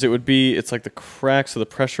 Because it would be, it's like the crack, so the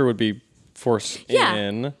pressure would be force Yeah.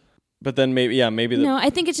 in. But then maybe the No, I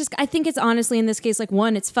think it's honestly in this case like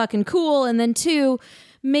one, it's fucking cool, and then two,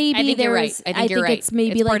 maybe I think you're there's right. I think you're right. it's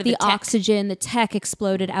maybe It's part like of the the tech. oxygen, the tech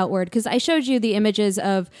exploded outward because I showed you the images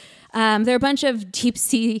of there are a bunch of deep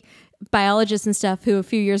sea biologists and stuff who a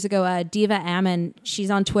few years ago Diva Ammon, she's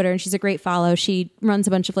on Twitter and she's a great follow. She runs a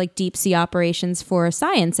bunch of like deep sea operations for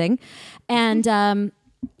sciencing, and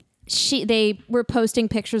they were posting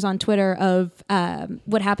pictures on Twitter of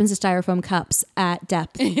what happens to styrofoam cups at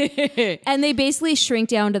depth, and they basically shrink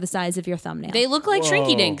down to the size of your thumbnail. They look like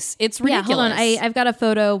Shrinky Dinks. It's yeah, ridiculous. hold on. I've got a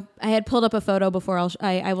photo. I had pulled up a photo before.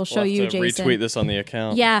 I will show we'll have you, to Jason. retweet this on the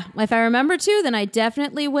account. Yeah, if I remember to, then I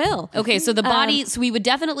definitely will. Okay, so the body, so we would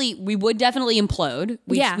definitely implode.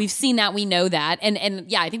 Yeah. We've seen that, we know that, and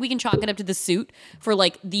yeah, I think we can chalk it up to the suit for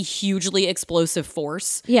like the hugely explosive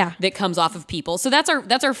force, Yeah. that comes off of people. So that's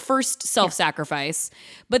our first self-sacrifice.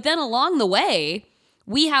 But then along the way,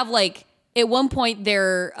 we have like at one point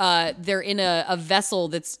they're in a vessel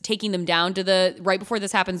that's taking them down to the right before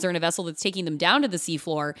this happens. They're in a vessel that's taking them down to the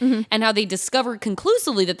seafloor, and how they discover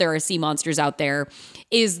conclusively that there are sea monsters out there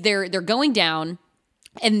is they're going down.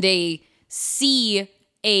 And they see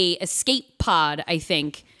a escape pod, I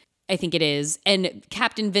think it is. And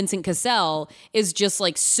Captain Vincent Cassell is just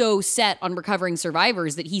like so set on recovering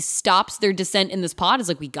survivors that he stops their descent in this pod. Is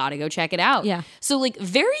like, we gotta go check it out. Yeah. So like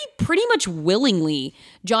very pretty much willingly,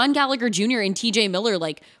 John Gallagher Jr. and TJ Miller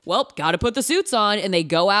like, well, gotta put the suits on. And they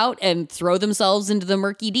go out and throw themselves into the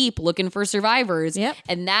murky deep looking for survivors. Yep.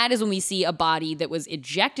 And that is when we see a body that was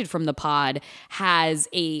ejected from the pod has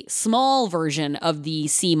a small version of the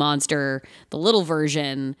sea monster, the little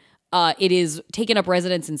version. It is taken up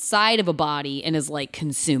residence inside of a body and is like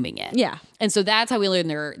consuming it. Yeah. And so that's how we learn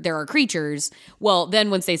there are creatures. Well, then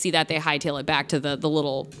once they see that, they hightail it back to the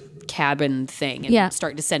little cabin thing and Yeah.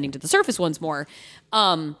 start descending to the surface once more.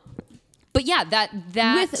 But yeah, that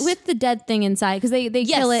with the dead thing inside because they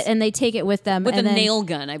Yes. kill it and they take it with them with and a then, nail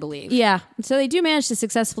gun, I believe. Yeah, so they do manage to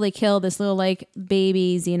successfully kill this little like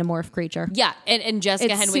baby xenomorph creature. Yeah, and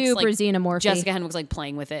Jessica It's Henwick's super like xenomorphy. Jessica Henwick's like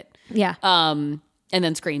playing with it. Yeah, And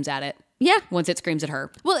then screams at it. yeah. Once it screams at her.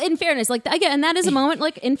 Well, in fairness, like again, and that is a moment.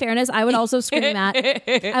 Like in fairness, I would also scream at.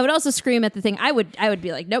 I would also scream at the thing. I would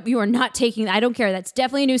be like, nope, you are not taking. I don't care. That's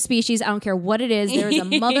definitely a new species. I don't care what it is. There is a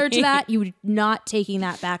mother to that. You are not taking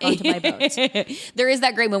that back onto my boat. There is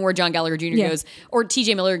that great one where John Gallagher Jr. Yeah. goes, or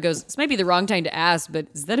TJ Miller goes, this might be the wrong time to ask, but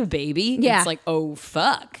is that a baby? And Yeah. it's like, oh,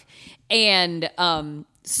 fuck. And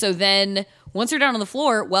so then once they're down on the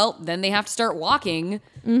floor, well, then they have to start walking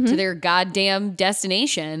to their goddamn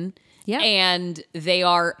destination. Yeah. And they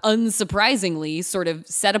are unsurprisingly sort of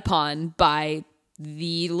set upon by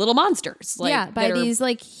the little monsters. Like, Yeah, by that are- these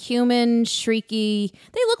like human shrieky.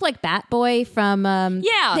 They look like Batboy from.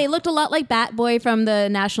 Yeah. they looked a lot like Batboy from the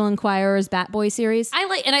National Enquirer's Batboy series.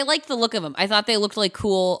 I liked the look of them. I thought they looked like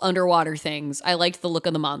cool underwater things. I liked the look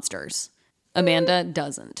of the monsters. Amanda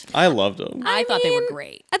doesn't. I loved them. I thought they were mean,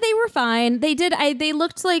 great. They were fine. They did. They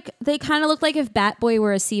looked like they kind of looked like if Batboy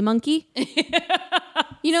were a sea monkey.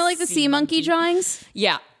 You know, like the sea monkey drawings.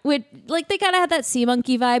 Yeah. With like they kind of had that sea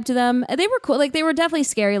monkey vibe to them. They were cool. Like they were definitely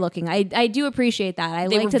scary looking. I do appreciate that. I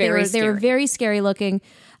They liked were that they very were very scary looking.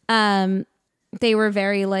 They were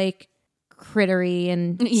very like crittery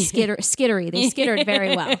and skittery. They skittered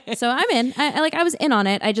very well. So I'm in. I was in on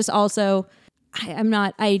it. I just also I'm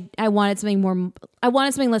not. I wanted something more. I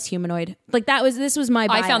wanted something less humanoid. Like this was my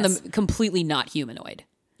bias. I found them completely not humanoid.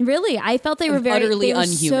 Really, I felt they were very Utterly they were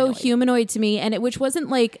so unhumanoid. humanoid to me, and which wasn't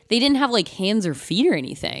like They didn't have like hands or feet or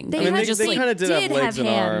anything. they I mean, had they like, kind of did have legs and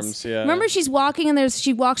arms. Yeah. Remember, she's walking and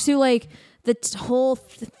she walks through like the whole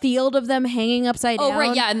field of them hanging upside down. Oh,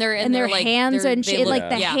 right, yeah, and their they're, like, hands they're- and they shit, look- like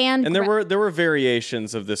the yeah. hand. And there were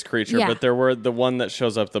variations of this creature, Yeah. but there were the one that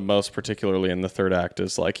shows up the most, particularly in the third act,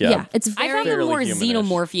 is like yeah, it's I very found them fairly more humanish.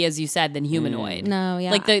 xenomorphy, as you said, than humanoid. No, yeah.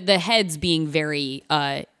 Like the heads being very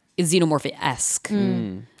xenomorph-esque.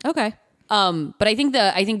 okay. But I think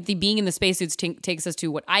the being in the spacesuits takes us to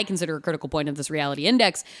what I consider a critical point of this reality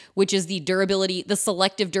index, which is the durability, the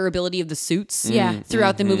selective durability of the suits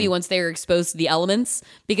throughout the movie once they are exposed to the elements,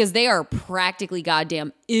 because they are practically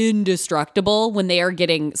goddamn indestructible when they are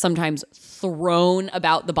getting sometimes thrown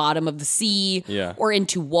about the bottom of the sea or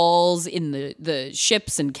into walls in the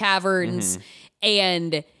ships and caverns.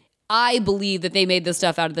 And I believe that they made this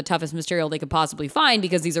stuff out of the toughest material they could possibly find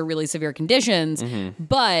because these are really severe conditions.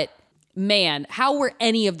 But man, how were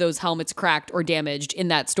any of those helmets cracked or damaged in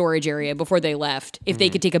that storage area before they left if they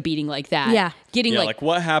could take a beating like that? Yeah. Getting like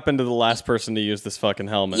what happened to the last person to use this fucking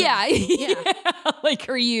helmet? Yeah. Like,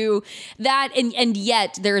 are you that? And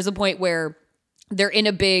yet there is a point where they're in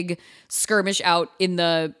a big skirmish out in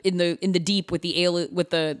the deep with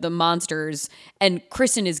the monsters, and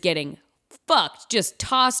Kristen is getting fucked, just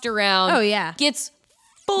tossed around. Oh yeah, gets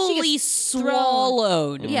fully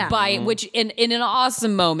swallowed by which in an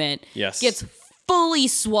awesome moment. Yes, gets fully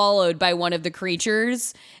swallowed by one of the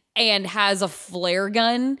creatures and has a flare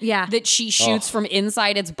gun that she shoots from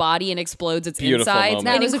inside its body and explodes its insides.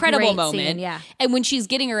 Moment. An incredible moment. Scene, yeah. And when she's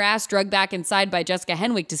getting her ass drugged back inside by Jessica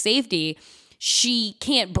Henwick to safety, she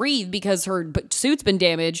can't breathe because her suit's been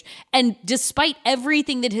damaged. And despite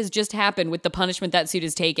everything that has just happened with the punishment that suit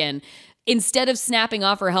has taken, instead of snapping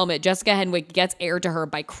off her helmet, Jessica Henwick gets air to her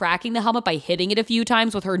by cracking the helmet by hitting it a few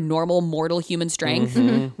times with her normal mortal human strength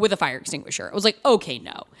with a fire extinguisher. I was like, okay,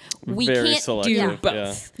 no. We Very can't selective. do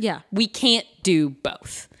both. Yeah. We can't do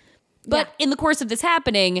both. But in the course of this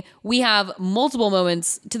happening, we have multiple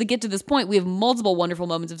moments, to get to this point, we have multiple wonderful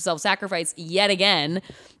moments of self-sacrifice yet again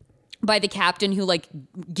by the captain who like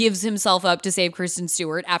gives himself up to save Kristen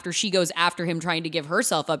Stewart after she goes after him trying to give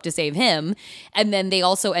herself up to save him. And then they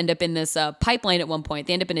also end up in this pipeline at one point.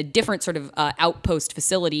 They end up in a different sort of outpost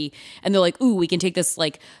facility, and they're like, ooh, we can take this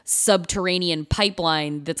like subterranean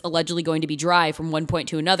pipeline that's allegedly going to be dry from one point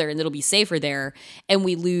to another, and it'll be safer there. And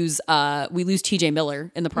we lose TJ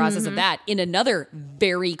Miller in the process of that in another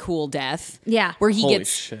very cool death. Yeah. Where he Holy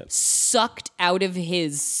gets shit. sucked out of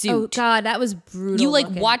his suit. Oh god, that was brutal. You like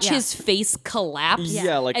looking. watch his face collapse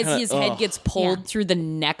like as kinda, his head gets pulled through the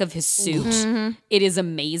neck of his suit. It is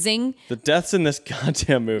amazing. The deaths in this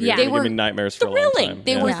goddamn movie Yeah. are They gonna were give me nightmares for a long time.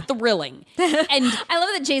 They were thrilling. And I love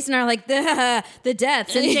that Jason are like the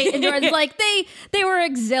deaths, and Jordan's like they were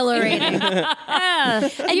exhilarating. And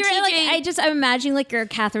you're TJ like I'm imagining like you're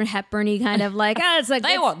Katharine Hepburn-y kind of like it's like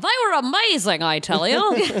they were amazing, I tell you.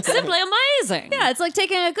 Simply amazing. yeah, it's like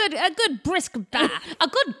taking a good brisk bath. A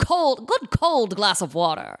good cold glass of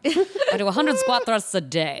water. I do 100 squat thrusts a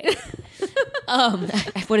day.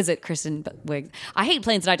 What is it, Kristen Wiggs? I hate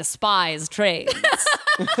planes and I despise trains.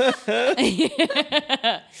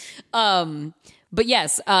 But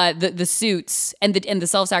yes, the suits and the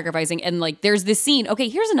self-sacrificing, and like there's this scene. Okay,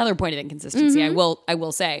 here's another point of inconsistency. I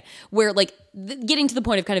will say, where like getting to the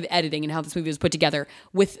point of kind of editing and how this movie was put together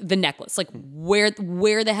with the necklace, like where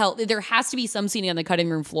the hell there has to be some scene on the cutting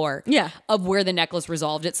room floor, of where the necklace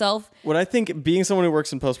resolved itself. What I think, being someone who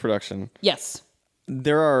works in post-production, Yes.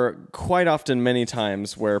 there are quite often many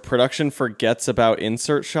times where production forgets about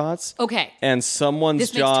insert shots. Okay. And someone's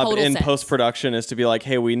This makes job total in sense. post-production is to be like,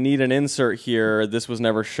 hey, we need an insert here. This was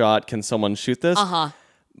never shot. Can someone shoot this?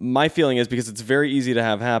 My feeling is, because it's very easy to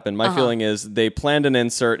have happen, my feeling is they planned an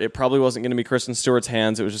insert. It probably wasn't going to be Kristen Stewart's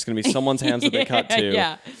hands. It was just going to be someone's hands that they cut to.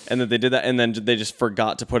 Yeah. And that they did that, and then they just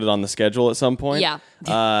forgot to put it on the schedule at some point. Yeah.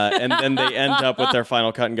 And then they end up with their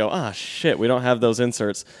final cut and go, shit, we don't have those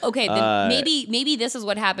inserts. Okay, then maybe this is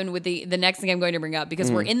what happened with the next thing I'm going to bring up,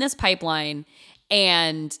 because we're in this pipeline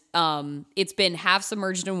and it's been half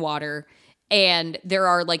submerged in water, and there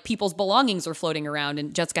are like people's belongings are floating around,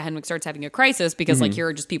 and Jessica Henwick starts having a crisis because like here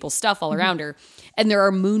are just people's stuff all around her, and there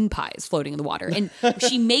are moon pies floating in the water, and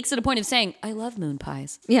she makes it a point of saying, I love moon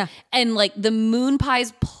pies. Yeah. And like the moon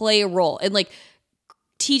pies play a role, and like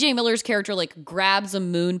TJ Miller's character like grabs a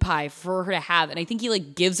moon pie for her to have, and I think he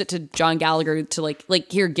like gives it to John Gallagher to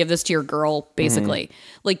like here, give this to your girl, basically.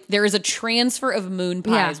 Like there is a transfer of moon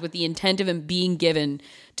pies with the intent of him being given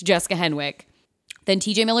to Jessica Henwick. Then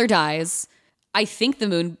TJ Miller dies. I think the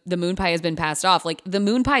moon pie has been passed off. Like the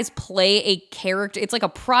moon pies play a character. It's like a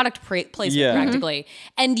product placement practically,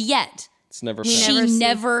 and yet It's never she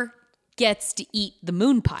never gets to eat the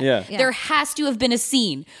moon pie. Yeah. There has to have been a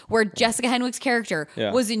scene where Jessica Henwick's character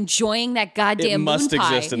was enjoying that goddamn moon pie. It must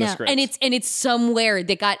exist in the script. And it's somewhere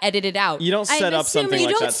that got edited out. You don't set up something you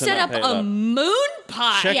like don't that to set not up pay it a up. moon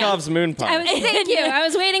pie. Chekhov's moon pie. Thank you. I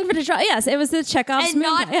was waiting for the try. Yes, it was the Chekhov's And moon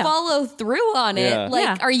not pie. Yeah. follow through on it. Yeah. Like,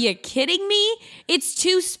 Yeah. are you kidding me? It's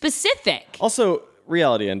too specific. Also,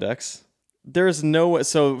 reality index. there's no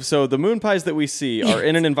so the moon pies that we see are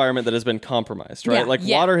in an environment that has been compromised, right? Yeah, Like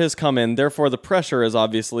yeah. water has come in, therefore the pressure is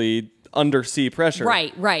obviously undersea pressure.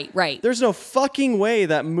 Right. There's no fucking way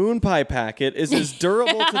that moon pie packet is as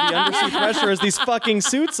durable to the undersea pressure as these fucking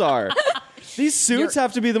suits are. These suits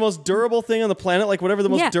have to be the most durable thing on the planet, like whatever the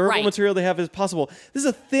most durable right. material they have is possible. This is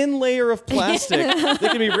a thin layer of plastic that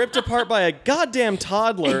can be ripped apart by a goddamn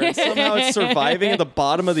toddler and somehow it's surviving at the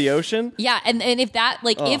bottom of the ocean. Yeah, and if that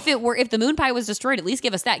if the moon pie was destroyed, at least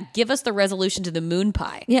give us that. Give us the resolution to the moon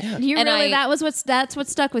pie. Yeah, you And really that's what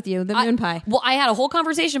stuck with you, the moon pie. Well, I had a whole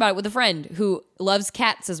conversation about it with a friend who loves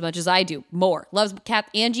cats as much as I do. Loves cats.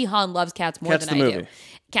 Angie Han loves cats more Cats than the I movie. do.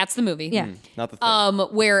 Cats the movie. Yeah. Not the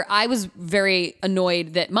thing. Where I was very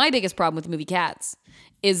annoyed that my biggest problem with the movie Cats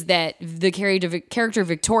is that the character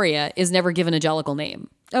Victoria is never given a Jellicle name.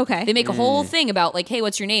 Okay. They make a whole thing about like, hey,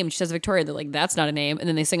 what's your name? She says Victoria. They're like, that's not a name. And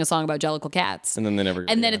then they sing a song about Jellicle cats. And then they never.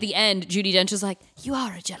 And then at the end, Judi Dench is like, you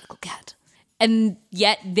are a Jellicle cat. And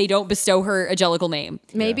yet they don't bestow her a Jellicle name.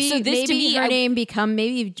 Maybe So this maybe to me, her name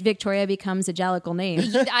maybe Victoria becomes a Jellicle name.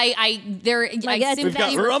 I We've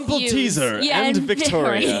got Rumple Teaser and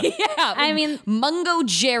Victoria. Yeah, I mean, Mungo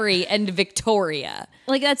Jerry and Victoria.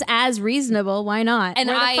 like that's as reasonable. Why not? And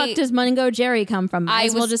Where the fuck does Mungo Jerry come from? Might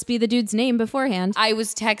as well just be the dude's name beforehand. I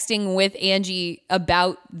was texting with Angie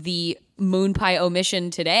about the moon pie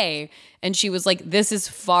omission today, and she was like, this is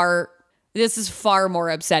far more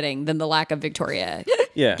upsetting than the lack of Victoria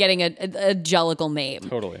Yeah. getting a Jellicle name.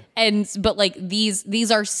 Totally. But like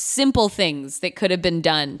these are simple things that could have been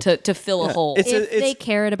done to fill a hole. It's if they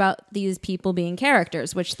cared about these people being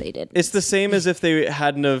characters, which they did. It's the same as if they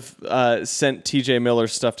hadn't have sent T.J.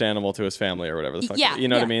 Miller's stuffed animal to his family or whatever the fuck. Yeah, You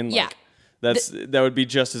know what I yeah, mean? yeah. Like, that would be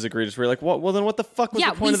just as egregious. We're like, what? Well, then what the fuck was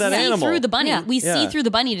the point of that we see animal? through the bunny. Yeah. We see Yeah. through the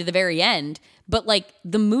bunny to the very end, but like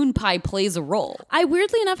the moon pie plays a role. I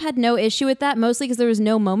weirdly enough had no issue with that, mostly because there was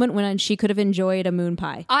no moment when she could have enjoyed a moon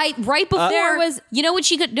pie. Right before There was- you know what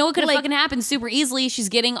what could have like- fucking happened super easily. She's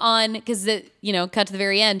getting on because cut to the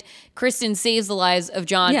very end. Kristen saves the lives of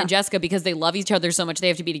John Yeah. and Jessica because they love each other so much they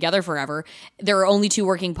have to be together forever. There are only 2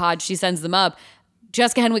 working pods. She sends them up.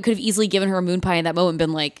 Jessica Henwick could have easily given her a moon pie in that moment and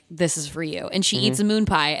been like, this is for you. And she eats a moon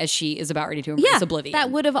pie as she is about ready to embrace oblivion.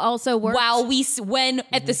 that would have also worked. While when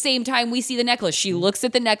at the same time we see the necklace, she looks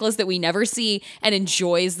at the necklace that we never see and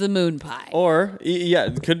enjoys the moon pie. Or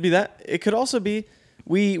it could be that. It could also be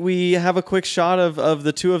we have a quick shot of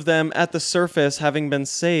the 2 of them at the surface having been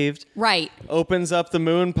saved. Right. Opens up the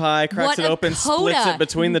moon pie, cracks What it a open, splits coda. it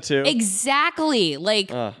between the 2. Exactly.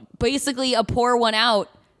 Like basically a pour one out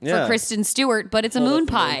Yeah. for Kristen Stewart, but it's a Hold moon up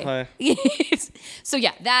the pie. moon So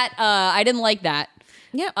yeah, that I didn't like that.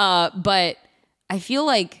 Yeah. But I feel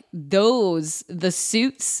like the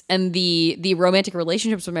suits and the romantic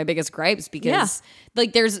relationships were my biggest gripes because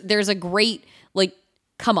like there's a great like,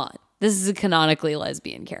 come on. This is a canonically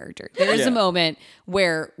lesbian character. There is Yeah. a moment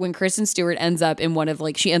where when Kristen Stewart ends up in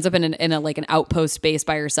she ends up in a like an outpost base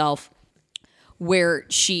by herself, where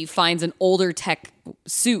she finds an older tech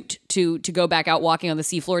suit to go back out walking on the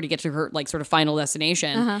seafloor to get to her like sort of final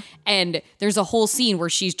destination. And there's a whole scene where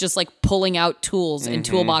she's just like pulling out tools and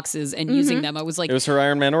toolboxes and using them. I was like, It was her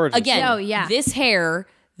Iron Man origin. again, Oh, yeah. this hair,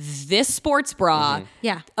 this sports bra,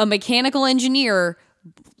 Yeah. a mechanical engineer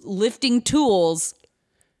lifting tools.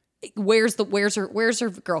 Where's her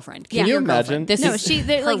girlfriend? Can you Your imagine? girlfriend. This No,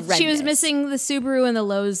 is she was missing the Subaru and the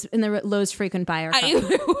Lowe's frequent buyer.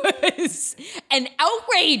 It was an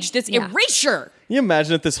outrage. This erasure. Can you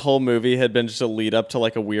imagine if this whole movie had been just a lead up to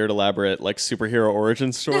like a weird, elaborate like superhero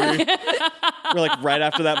origin story? Where like right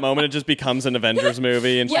after that moment, it just becomes an Avengers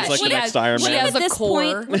movie, and she's like she the next Iron she Man. has a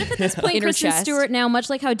core. What if at this point in her Kristen chest. Stewart now, much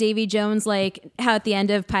like how Davy Jones, like how at the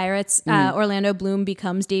end of Pirates, Orlando Bloom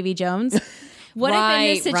becomes Davy Jones. What if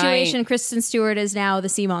in this Right, situation right. Kristen Stewart is now the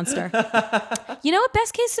sea monster? You know what?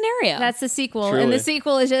 Best case scenario. That's the sequel. Truly. And the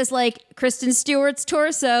sequel is just like Kristen Stewart's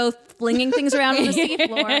torso flinging things around on the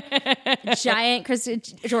seafloor. Giant Kristen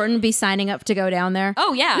Jordan would be signing up to go down there.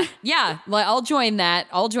 Oh yeah, yeah. Well, I'll join that.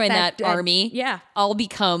 I'll join that army. yeah. I'll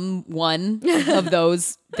become one of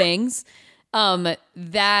those things.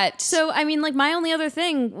 So, I mean, like my only other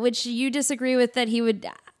thing, which you disagree with, that he would,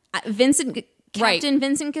 Captain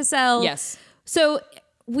Vincent Cassell. Yes. So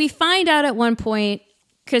we find out at one point,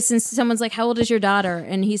 someone's like, how old is your daughter?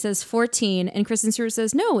 And he says 14. And Kristen Stewart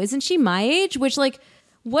says, no, isn't she my age? Which, like,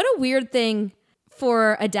 what a weird thing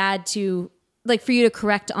for a dad to, like, for you to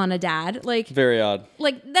correct on a dad. Like, Very odd.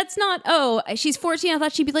 like that's not, oh, she's 14. I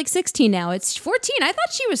thought she'd be like 16 now. It's 14. I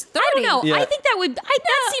thought she was 30. I don't know. Yeah. I think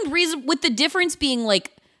that seemed reasonable. With the difference being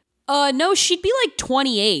like, no, she'd be like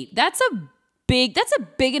 28. That's a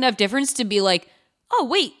big enough difference to be like, oh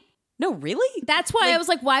wait, No, really? That's why I was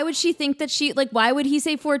like, why would she think that why would he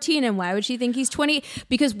say 14 and why would she think he's 20?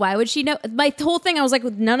 Because why would she know? My whole thing, I was like,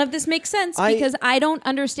 none of this makes sense because I don't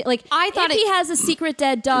understand. Like, I thought if he has a secret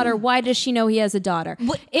dead daughter, why does she know he has a daughter?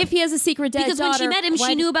 If he has a secret dead daughter. Because when she met him,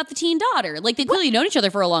 she knew about the teen daughter. Like, they clearly known each other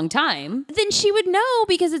for a long time. Then she would know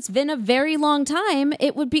because it's been a very long time.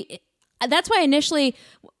 It would be. That's why initially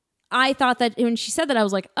I thought that when she said that, I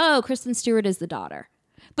was like, oh, Kristen Stewart is the daughter.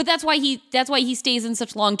 But that's why he stays in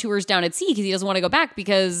such long tours down at sea, because he doesn't want to go back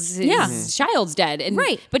because his child's dead. And,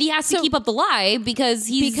 right. But he has to keep up the lie because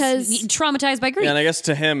he's traumatized by grief. Yeah, and I guess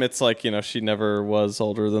to him, it's like, she never was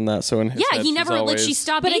older than that. So in his head, he never, always... she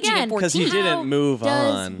stopped but aging again, at 14. Because he didn't move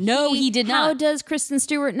on. No, he did not. How does Kristen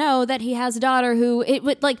Stewart know that he has a daughter who,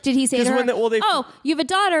 did he say to her, oh, you have a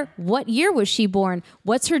daughter, what year was she born?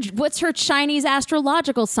 What's her Chinese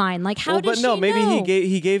astrological sign? Like, how does she know? Maybe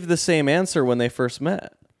he gave the same answer when they first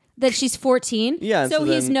met. That she's 14. Yeah.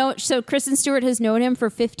 So Kristen Stewart has known him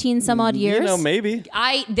for 15 some odd years. Maybe.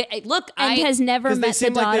 Has never met the daughter. They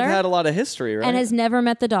seem like they've had a lot of history, right? And has never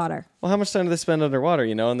met the daughter. Well, how much time do they spend underwater?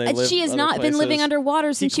 And they live. She has not been living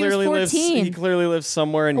underwater since she was 14. He clearly lives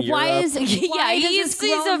somewhere in Europe. He's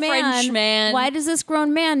a French man. Why does this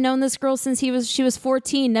grown man known this girl since she was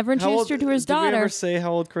 14? Never introduced her to his daughter. Did we ever say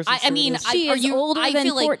how old Kristen Stewart is? She is older than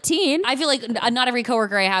 14. I feel like not every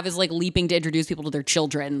coworker I have is like leaping to introduce people to their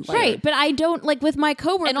children. Right, but I don't with my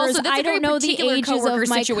coworkers. And also, that's I don't know the ages of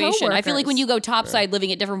my situation. Coworkers. I feel like when you go topside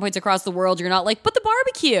living at different points across the world, you're not like, but the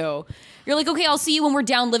barbecue. You're like, okay, I'll see you when we're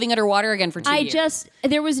down living underwater again for 2 years.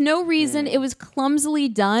 There was no reason. It was clumsily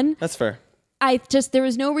done. That's fair. There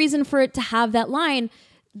was no reason for it to have that line.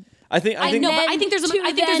 I think there's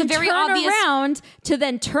a very obvious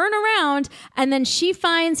turn around and then she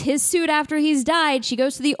finds his suit after he's died. She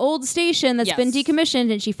goes to the old station that's been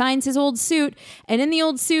decommissioned and she finds his old suit, and in the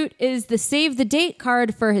old suit is the save the date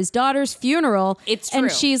card for his daughter's funeral. It's true.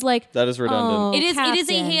 And she's like, that is redundant. Oh,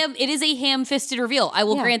 it is a ham-fisted reveal. I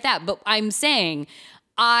will grant that, but I'm saying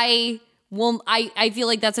I feel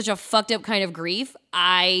like that's such a fucked up kind of grief.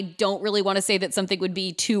 I don't really want to say that something would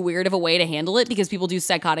be too weird of a way to handle it because people do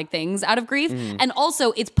psychotic things out of grief. And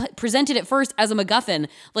also, it's presented at first as a MacGuffin,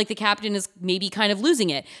 like the captain is maybe kind of losing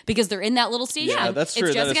it because they're in that little station. Yeah, that's true.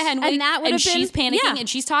 It's Jessica Henwick, and she's panicking and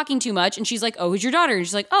she's talking too much. And she's like, oh, who's your daughter? And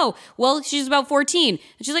she's like, oh, well, she's about 14.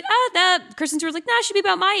 And she's like, Kristen Stewart's like, nah, she'd be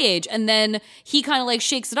about my age. And then he kind of like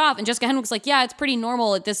shakes it off. And Jessica Henwick's like, yeah, it's pretty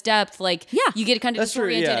normal at this depth. Like, you get kind of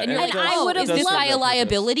disoriented. And you're like, I would have is this guy a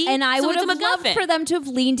liability? And I would have loved for them to have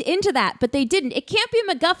leaned into that, but they didn't. It can't be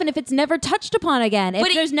a MacGuffin if it's never touched upon again.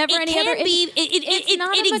 If there's never any other,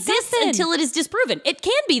 it exists until it is disproven. It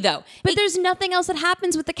can be though, but there's nothing else that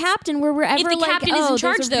happens with the captain where we're ever if the like, captain is in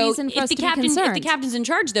charge though. If the captain's in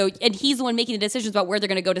charge though, and he's the one making the decisions about where they're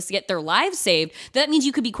going to go to get their lives saved, that means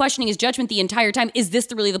you could be questioning his judgment the entire time. Is this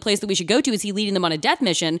really the place that we should go to? Is he leading them on a death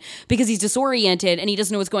mission because he's disoriented and he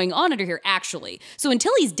doesn't know what's going on under here? Actually, so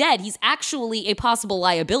until he's dead, he's actually a possible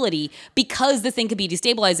liability because the thing could be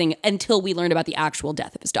destabilizing until we learned about the actual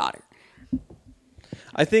death of his daughter.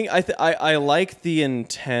 I like the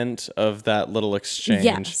intent of that little exchange.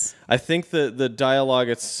 Yes. I think the dialogue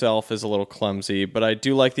itself is a little clumsy, but I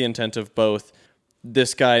do like the intent of both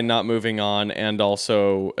this guy not moving on and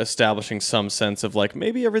also establishing some sense of like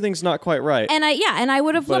maybe everything's not quite right. And I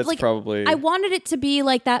would have loved like probably... I wanted it to be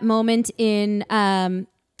like that moment in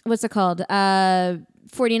what's it called?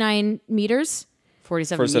 49 meters.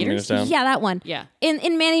 47 meters down. Yeah, that one. Yeah.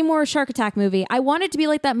 In Manny Moore's Shark Attack movie, I want it to be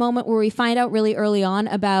like that moment where we find out really early on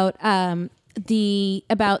about the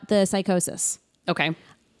psychosis. Okay.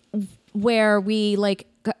 Where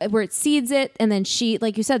where it seeds it, and then she,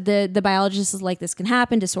 like you said, the biologist is like, this can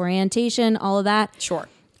happen, disorientation, all of that. Sure.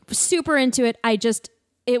 Super into it.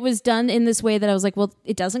 It was done in this way that I was like, well,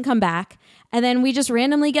 it doesn't come back. And then we just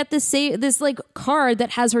randomly get this like card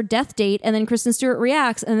that has her death date, and then Kristen Stewart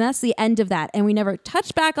reacts, and that's the end of that. And we never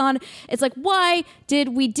touched back on. It's like, why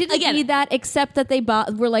didn't need that? Except that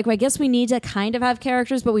we're like, well, I guess we need to kind of have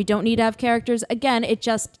characters, but we don't need to have characters. Again, it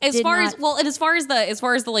just as far as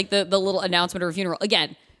the little announcement or a funeral.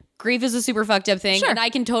 Again, grief is a super fucked up thing, and I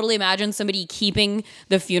can totally imagine somebody keeping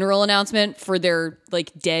the funeral announcement for their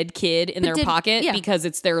like dead kid in their pocket because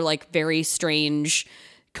it's their like very strange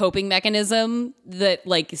coping mechanism that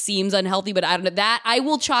like seems unhealthy. But I don't know, that I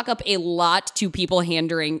will chalk up a lot to people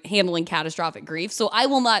handling catastrophic grief. So I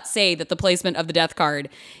will not say that the placement of the death card,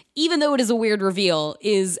 even though it is a weird reveal,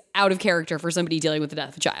 is out of character for somebody dealing with the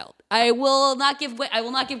death of a child. I will not give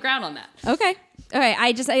ground on that. Okay. All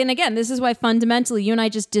right. And again, this is why fundamentally you and I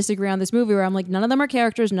just disagree on this movie, where I'm like, none of them are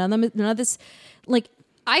characters. None of this, like,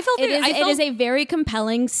 it is a very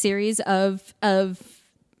compelling series of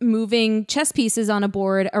moving chess pieces on a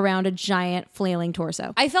board around a giant flailing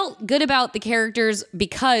torso. I felt good about the characters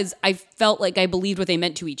because I felt like I believed what they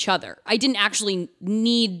meant to each other. I didn't actually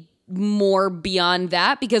need more beyond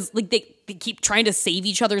that because like they keep trying to save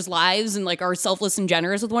each other's lives and like are selfless and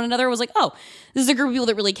generous with one another. I was like, oh, this is a group of people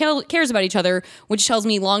that really cares about each other, which tells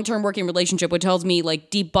me long-term working relationship, which tells me like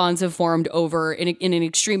deep bonds have formed over in an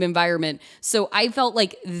extreme environment. So I felt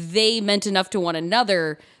like they meant enough to one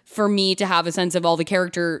another for me to have a sense of all the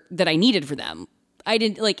character that I needed for them. I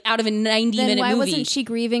didn't like out of a 90-minute movie. Why wasn't she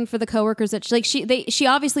grieving for the coworkers that she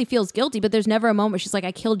obviously feels guilty, but there's never a moment where she's like,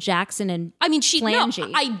 I killed Jackson and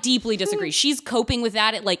Flangy. I deeply disagree. She's coping with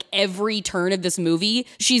that at like every turn of this movie.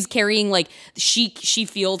 She's carrying like she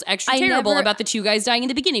feels extra terrible about the two guys dying in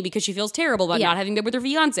the beginning because she feels terrible about not having been with her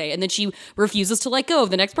fiance, and then she refuses to let go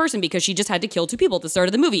of the next person because she just had to kill two people at the start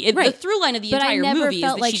of the movie. The through line of the entire movie is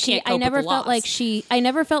that she can't cope with the loss. I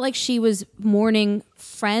never felt like she was mourning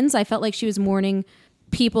friends. I felt like she was mourning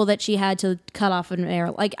people that she had to cut off an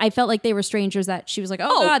air. Like I felt like they were strangers that she was like,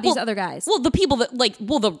 these other guys. Well, the people that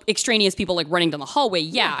the extraneous people like running down the hallway.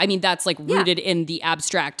 Yeah. I mean, that's like rooted in the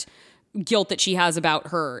abstract guilt that she has about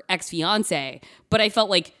her ex-fiance. But I felt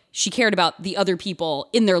like she cared about the other people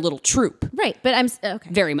in their little troop. Right. But I'm okay.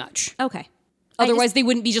 Very much. Okay. Otherwise, they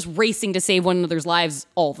wouldn't be just racing to save one another's lives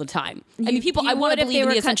all the time. I mean, people. I want to believe in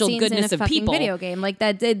the essential goodness of people. Video game like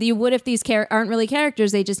that. You would if these aren't really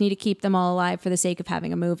characters. They just need to keep them all alive for the sake of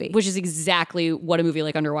having a movie, which is exactly what a movie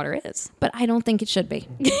like Underwater is. But I don't think it should be.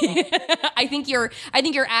 I think you're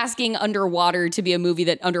asking Underwater to be a movie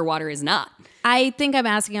that Underwater is not. I think I'm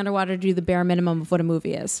asking Underwater to do the bare minimum of what a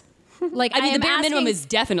movie is. Like I mean, the bare minimum is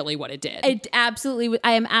definitely what it did. It absolutely.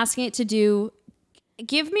 I am asking it to do.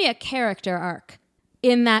 Give me a character arc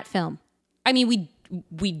in that film. I mean,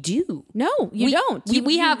 we do. No, you don't.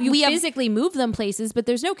 We physically move them places, but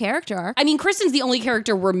there's no character arc. I mean, Kristen's the only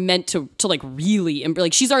character we're meant to like really,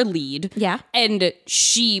 like she's our lead. Yeah. And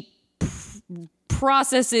she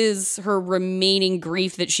processes her remaining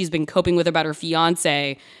grief that she's been coping with about her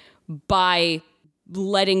fiance by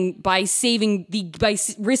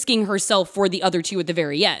risking herself for the other two at the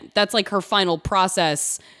very end. That's like her final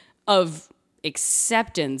process of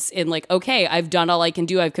acceptance in like, okay, I've done all I can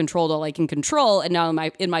do, I've controlled all I can control, and now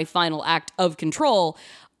in my final act of control,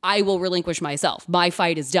 I will relinquish myself. My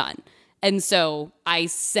fight is done. And so I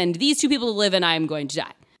send these two people to live and I'm going to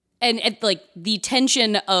die. And at like the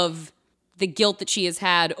tension of the guilt that she has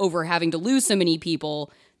had over having to lose so many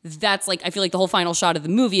people, that's like, I feel like the whole final shot of the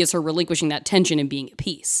movie is her relinquishing that tension and being at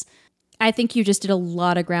peace. I think you just did a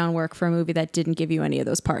lot of groundwork for a movie that didn't give you any of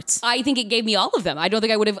those parts. I think it gave me all of them. I don't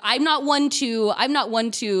think I would have. I'm not one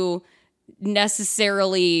to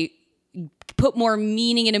necessarily put more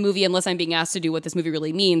meaning in a movie unless I'm being asked to do what this movie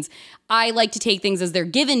really means. I like to take things as they're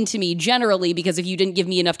given to me generally, because if you didn't give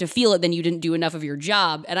me enough to feel it, then you didn't do enough of your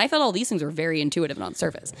job. And I felt all these things were very intuitive and on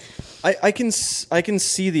surface. I can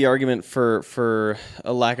see the argument for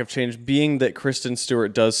a lack of change, being that Kristen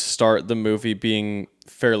Stewart does start the movie being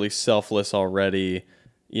fairly selfless already,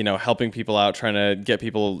 you know, helping people out, trying to get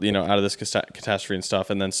people, you know, out of this catastrophe and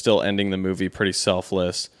stuff, and then still ending the movie pretty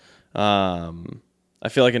selfless. I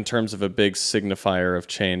feel like in terms of a big signifier of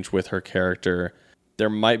change with her character, there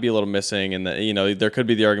might be a little missing, and that, you know, there could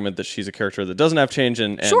be the argument that she's a character that doesn't have change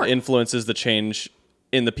and sure, influences the change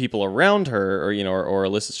in the people around her, or, you know, or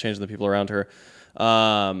elicits change in the people around her.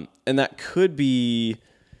 And that could be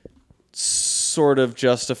sort of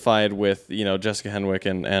justified with, you know, Jessica Henwick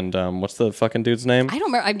and what's the fucking dude's name? I don't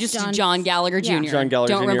remember. I'm just John Gallagher Jr. Yeah. John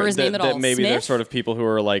Gallagher don't Jr. remember his name at all. That maybe they're sort of people who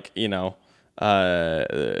are like, you know,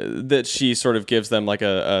 that she sort of gives them like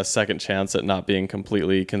a second chance at not being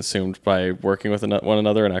completely consumed by working with one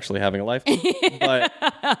another and actually having a life. But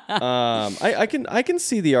I can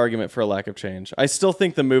see the argument for a lack of change. I still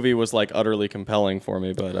think the movie was like utterly compelling for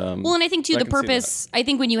me, but well, and I think too the purpose. I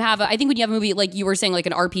think when you have a movie like you were saying, like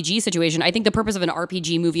an RPG situation, I think the purpose of an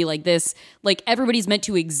RPG movie like this, like everybody's meant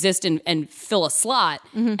to exist and fill a slot,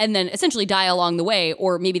 and then essentially die along the way,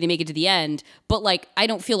 or maybe they make it to the end. But like, I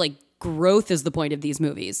don't feel like growth is the point of these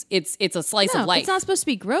movies. It's a slice of life. It's not supposed to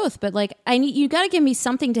be growth, but like you got to give me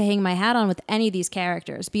something to hang my hat on with any of these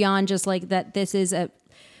characters beyond just like that. This is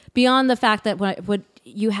beyond the fact that what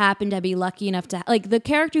you happen to be lucky enough to like. The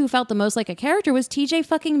character who felt the most like a character was TJ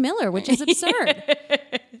fucking Miller, which is absurd.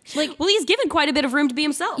 Like, well, he's given quite a bit of room to be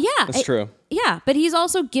himself. Yeah, that's true. Yeah, but he's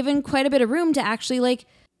also given quite a bit of room to actually like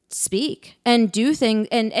speak and do things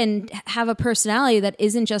and have a personality that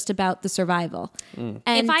isn't just about the survival. And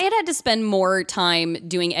if I had to spend more time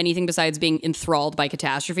doing anything besides being enthralled by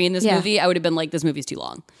catastrophe in this movie, I would have been like, this movie's too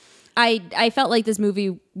long. I felt like this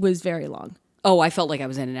movie was very long. Oh, I felt like I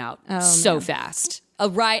was in and out so fast.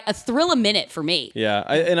 a thrill a minute for me. Yeah,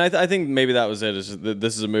 I think maybe that was it. Is that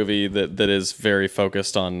this is a movie that is very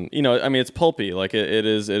focused on, I mean, it's pulpy. Like it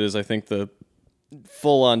is. I think the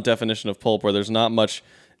full on definition of pulp, where there's not much,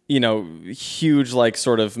 huge like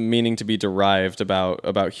sort of meaning to be derived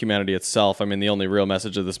about humanity itself. I mean, the only real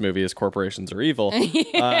message of this movie is corporations are evil, and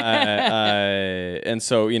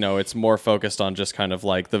so it's more focused on just kind of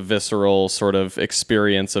like the visceral sort of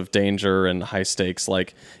experience of danger and high stakes,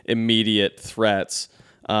 like immediate threats.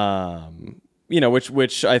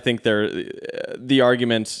 Which I think the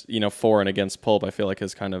argument for and against pulp, I feel like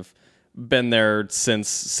has kind of been there since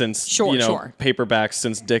paperbacks,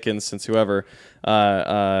 since Dickens, since whoever,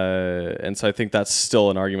 and so I think that's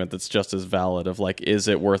still an argument that's just as valid of like, is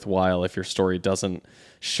it worthwhile if your story doesn't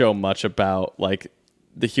show much about like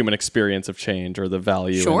the human experience of change or the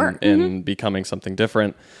value in becoming something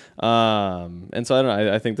different, and so I don't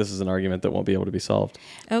know, I think this is an argument that won't be able to be solved.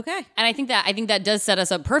 Okay. And I think that does set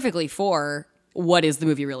us up perfectly for what is the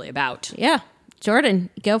movie really about. Yeah. Jordan,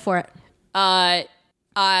 go for it.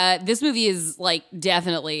 This movie is like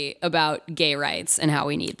definitely about gay rights and how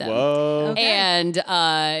we need them. Whoa. Okay. And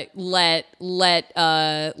let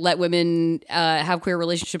women have queer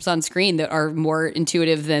relationships on screen that are more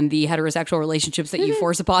intuitive than the heterosexual relationships that you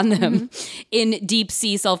force upon them in deep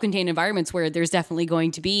sea self-contained environments, where there's definitely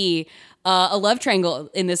going to be a love triangle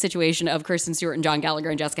in this situation of Kristen Stewart and John Gallagher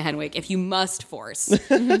and Jessica Henwick, if you must force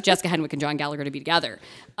Jessica Henwick and John Gallagher to be together.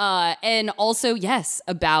 And also, yes,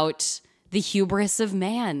 about the hubris of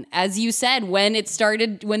man. As you said, when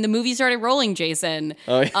the movie started rolling, Jason,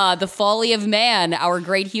 the folly of man, our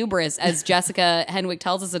great hubris, as Jessica Henwick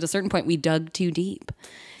tells us at a certain point, we dug too deep.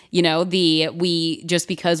 We just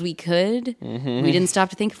because we could, we didn't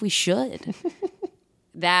stop to think if we should.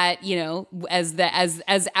 That,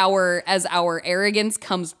 as our arrogance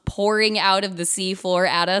comes pouring out of the seafloor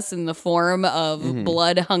at us in the form of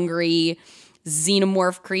blood-hungry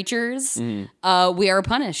xenomorph creatures, we are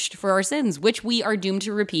punished for our sins, which we are doomed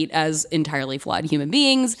to repeat as entirely flawed human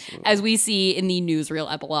beings, as we see in the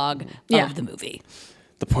newsreel epilogue of the movie.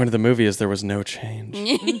 The point of the movie is there was no change.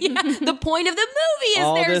 The point of the movie is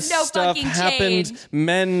all there's this no stuff fucking happened, change.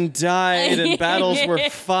 Men died, and battles were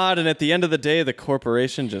fought, and at the end of the day, the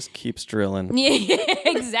corporation just keeps drilling. Yeah,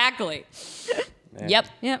 exactly. Yep.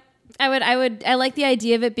 I like the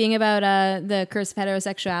idea of it being about the curse of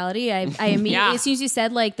heterosexuality. I immediately, as soon as you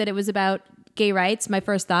said like that it was about gay rights, my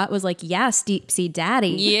first thought was like, yes, Deep Sea Daddy.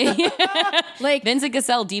 Yeah. Like Vincent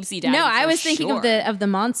Cassell, Deep Sea Daddy. No, I was thinking of the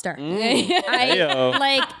monster. Heyo.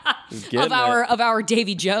 Like of our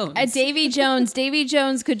Davy Jones. Davy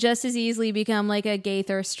Jones could just as easily become like a gay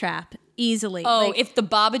thirst trap. Easily. Oh, like, if the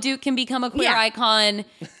Babadook can become a queer icon,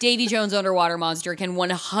 Davy Jones underwater monster can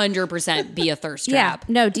 100% be a thirst trap.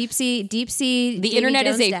 No, deep sea. The Davy internet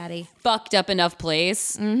Jones is a daddy. fucked up enough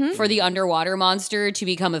place for the underwater monster to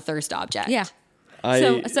become a thirst object. Yeah.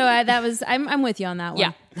 I'm with you on that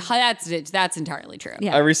one. Yeah, that's entirely true.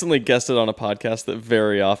 Yeah. I recently guested on a podcast that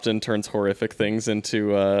very often turns horrific things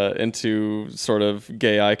into sort of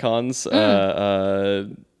gay icons.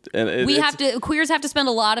 And queers have to spend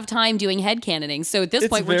a lot of time doing headcanoning. So at this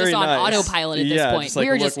point, we're just very on nice. autopilot at this Yeah, point. just like,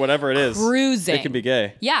 We're look, just whatever it is, cruising. it can be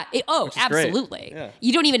gay. Yeah. is great. Absolutely. Yeah.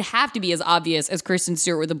 You don't even have to be as obvious as Kristen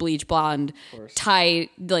Stewart with a bleach blonde, tie,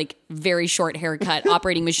 like very short haircut,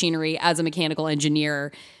 operating machinery as a mechanical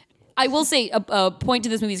engineer. I will say a point to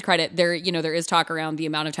this movie's credit. There is talk around the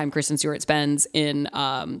amount of time Kristen Stewart spends in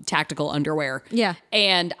tactical underwear. Yeah.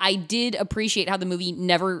 And I did appreciate how the movie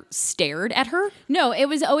never stared at her. No,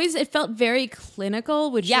 it felt very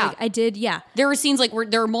clinical, which I did. Yeah. There are scenes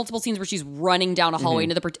there are multiple scenes where she's running down a hallway.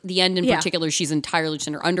 Into the end in particular, she's entirely just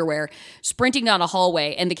in her underwear, sprinting down a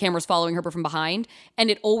hallway, and the camera's following her from behind. And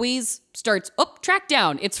it always starts, track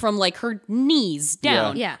down. It's from like her knees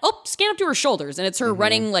down. Yeah. Scan up to her shoulders. And it's her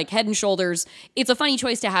running like head and shoulders. It's a funny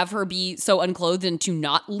choice to have her be so unclothed and to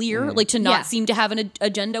not leer, like to not seem to have an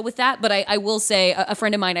agenda with that. But I will say a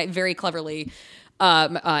friend of mine, very cleverly,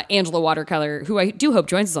 Angela Watercolor, who I do hope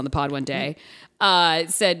joins us on the pod one day,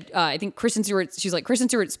 said, I think Kristen Stewart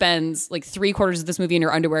spends like 3/4 of this movie in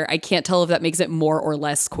her underwear. I can't tell if that makes it more or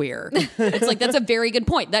less queer. It's like, that's a very good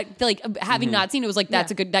point. That like having not seen it was like, that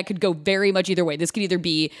could go very much either way. This could either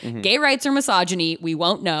be gay rights or misogyny. We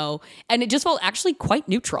won't know. And it just felt actually quite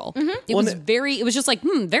neutral. It was just like,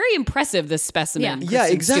 very impressive, this specimen. Yeah,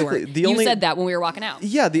 Kristen exactly. Stewart. You said that when we were walking out.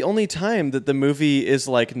 Yeah, the only time that the movie is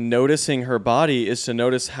like noticing her body is to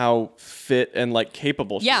notice how fit and like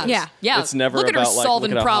capable she is. Yeah. It's never look at her about like,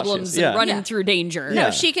 solving look at how hot she problems is. and running through danger. No,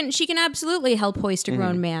 she can absolutely help hoist a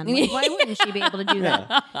grown man. Like, why wouldn't she be able to do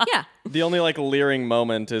that? Yeah. The only like leering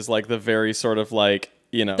moment is like the very sort of like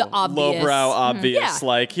The obvious. lowbrow, obvious. Yeah.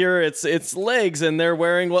 Like here, it's legs, and they're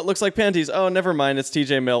wearing what looks like panties. Oh, never mind, it's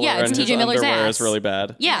T.J. Miller. Yeah, it's and T.J. his Miller's underwear ass. is really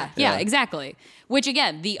bad. Yeah, exactly. Which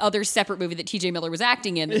again, the other separate movie that T.J. Miller was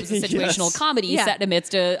acting in, that was a situational Yes. comedy Yeah. set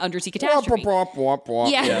amidst an undersea catastrophe.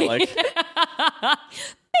 Yeah, like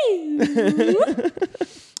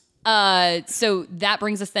So that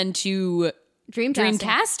brings us then to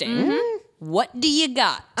Dreamcasting. What do you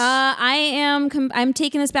got? I'm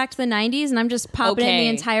taking this back to the 90s, and I'm just popping in the Okay.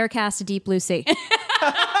 entire cast of Deep Blue Sea. That's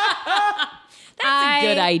a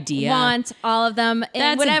good idea. I want all of them in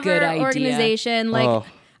That's a whatever good idea. organization. Like, Oh.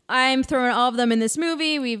 I'm throwing all of them in this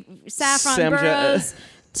movie. We've Saffron Sam Burrows,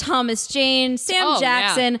 Thomas Jane, Sam Oh,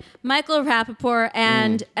 Jackson, Michael Rappaport,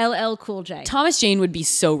 and LL Cool J. Thomas Jane would be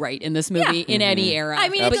so right in this movie in any era. I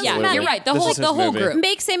mean, it but doesn't yeah, matter. you're right. The This whole is his whole movie. group.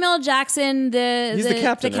 Make Samuel L. Jackson he's the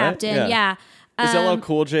captain. Right? Yeah. Is LL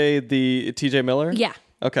Cool J the T.J. Miller? Yeah.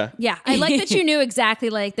 Okay. Yeah, I like that you knew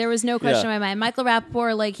exactly. Like, there was no question Yeah. in my mind. Michael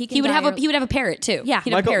Rappaport, like he can. He would have die he would have a parrot too. Yeah.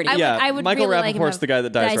 He'd have a Michael, parody. I would Michael really like him Rappaport's to- the guy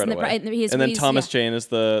that dies right in the- away. he's- And then he's- Thomas yeah. Jane is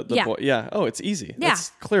the Yeah. boy. Yeah. Oh, it's easy. Yeah, That's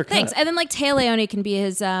clear cut. Thanks. And then like Taya Leone can be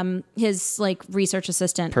his like research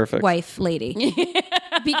assistant, Perfect. wife, lady.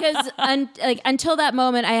 Because until that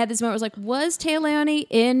moment, I had this moment. Where I was like, was Taya Leone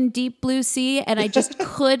in Deep Blue Sea? And I just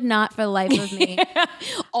could not for the life of me.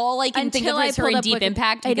 All I can think Until of I is her pulled in up Deep Wiki-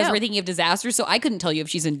 Impact I because know. we're thinking of disaster. So I couldn't tell you if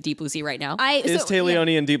she's in Deep Blue Sea right now. Is Taya Leone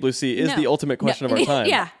in Deep Blue Sea? Is No. the ultimate question of our time?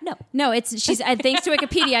 Yeah, no. It's she's. Thanks to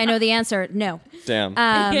Wikipedia, I know the answer. No. Damn.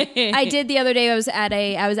 I did the other day. I was at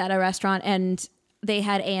a restaurant and they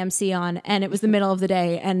had AMC on, and it was the middle of the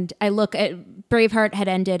day, and I look at Braveheart had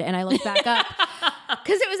ended, and I looked back up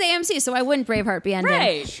because it was AMC, so why wouldn't Braveheart be ending?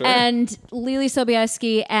 Right. Sure. And Lily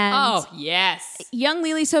Sobieski and Oh yes. young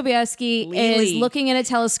Lily Sobieski Lily. is looking in a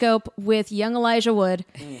telescope with young Elijah Wood,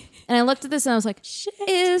 and I looked at this and I was like,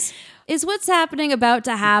 is what's happening about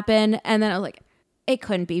to happen? And then I was like, it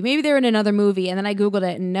couldn't be. Maybe they're in another movie. And then I Googled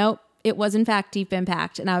it, and nope. It was in fact Deep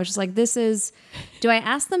Impact, and I was just like, do I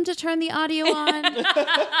ask them to turn the audio on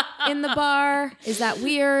in the bar? Is that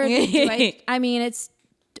weird? I mean, it's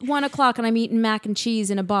 1:00 and I'm eating mac and cheese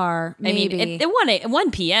in a bar. Maybe. I mean, at 1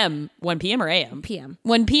 p.m. or a.m. PM.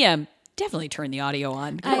 1 p.m. Definitely turn the audio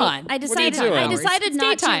on. Come on. I decided. doing? I It's decided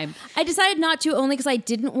not daytime. to. I decided not to only because I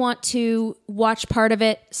didn't want to watch part of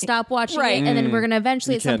it, stop watching Right. it, and then we're going to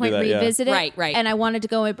eventually You at some can't do point that, yeah. revisit it. Right. And I wanted to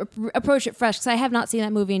go and approach it fresh because I have not seen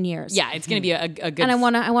that movie in years. Yeah, it's going to be a good And I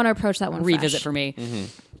want to approach that one revisit fresh. for me.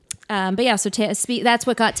 But yeah, so that's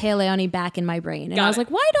what got Taya Leone back in my brain. And Got I was it.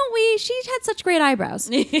 like, why don't we? She had such great eyebrows.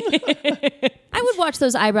 I would watch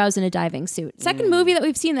those eyebrows in a diving suit. Second movie that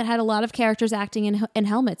we've seen that had a lot of characters acting in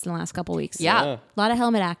helmets in the last couple weeks. Yeah. Yeah. A lot of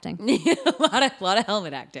helmet acting. a lot of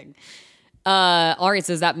helmet acting. All right,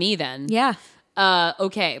 so is that me then? Yeah.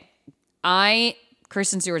 Okay.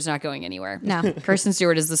 Kristen Stewart's not going anywhere. No. Kristen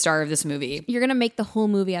Stewart is the star of this movie. You're going to make the whole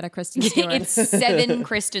movie out of Kristen Stewart. It's 7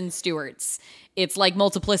 Kristen Stewarts. It's like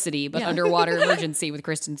Multiplicity, but underwater emergency with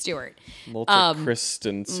Kristen Stewart.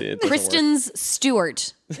 Kristen. See, it doesn't work. Kristen's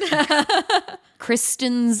Stewart.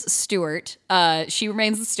 Kristen's Stewart. She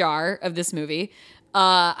remains the star of this movie.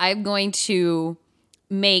 I'm going to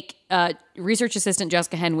make research assistant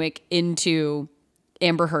Jessica Henwick into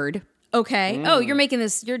Amber Heard. Okay. Oh, you're making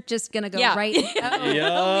this. You're just gonna go Yeah. right.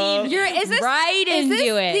 Oh. Yeah. Is this Right is into this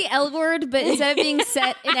it. the L word? But instead of being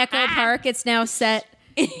set in Echo Park, it's now set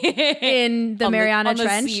in the Mariana on the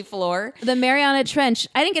Trench. sea floor. The Mariana Trench.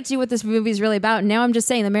 I didn't get to see what this movie is really about. Now I'm just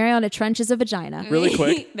saying the Mariana Trench is a vagina. Really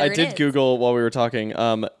quick, I There it did is. Google while we were talking.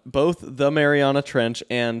 Both the Mariana Trench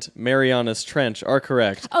and Mariana's Trench are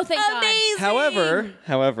correct. Oh, thank God.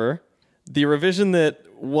 However, the revision that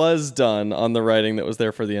was done on the writing that was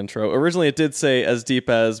there for the intro, originally it did say as deep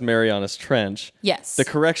as Mariana's Trench. Yes. The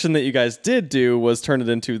correction that you guys did do was turn it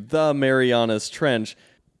into the Mariana's Trench,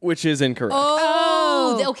 which is incorrect.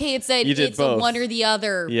 Oh, okay. It's a You did it's both. a one or the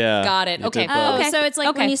other. Yeah, got it. you Okay. did both. Oh, Okay. so it's like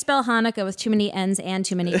Okay. when you spell Hanukkah with too many N's and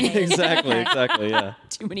too many K's. Exactly, yeah.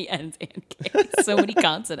 Too many N's and K's. So many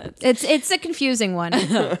consonants. It's a confusing one.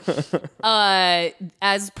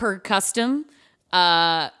 As per custom,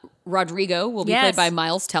 Rodrigo will be Yes. played by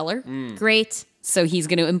Miles Teller. Great. So he's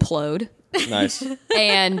going to implode. Nice.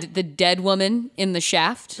 And the dead woman in the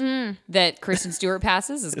shaft that Kristen Stewart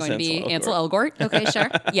passes is going to be Ansel Ansel Elgort. Okay, sure.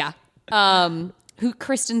 Yeah. Who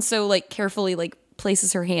Kristen so like carefully like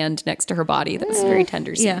places her hand next to her body. That's a very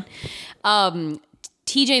tender scene. Yeah.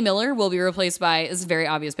 TJ Miller will be replaced by, this is a very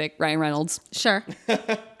obvious pick, Ryan Reynolds. Sure.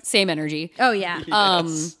 Same energy. Oh yeah.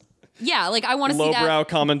 Yeah, like I want to see that. lowbrow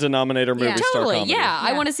common denominator movie star Totally, comedy. yeah.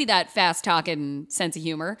 I want to see that fast talking sense of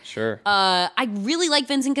humor. Sure. I really like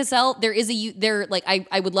Vincent Cassel.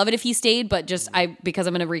 I would love it if he stayed, but because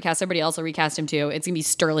I'm going to recast somebody else, I'll recast him too. It's going to be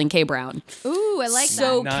Sterling K. Brown. Ooh, I like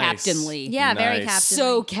So that. Nice. captainly. Yeah, very Nice. captain.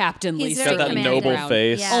 So captainly. He's Got very that Sterling commanding. noble Brown.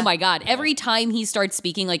 face. Yeah. Oh my God. Every time he starts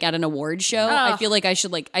speaking like at an award show, I Oh. feel like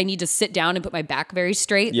I need to sit down and put my back very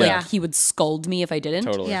straight. Yeah. Like he would scold me if I didn't.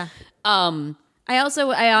 Totally. Yeah. I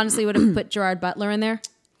honestly would have put Gerard Butler in there.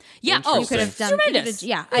 Yeah. Oh, You could have done- tremendous.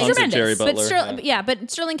 yeah, He's Tons of tremendous. Jerry But Butler.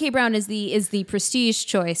 but Sterling K. Brown is the prestige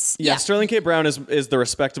choice. Yeah, Yeah. Sterling K. Brown is the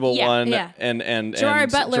respectable Yeah, one, yeah. and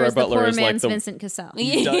Gerard Butler is the poor like man's the, Vincent Cassel.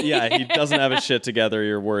 he doesn't have his shit together.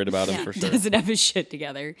 You're worried about him for sure. Doesn't have his shit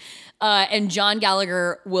together. And John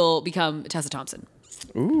Gallagher will become Tessa Thompson.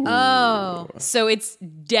 Oh, So it's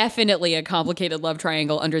definitely a complicated love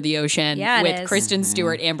triangle under the ocean Yeah, it with is. Kristen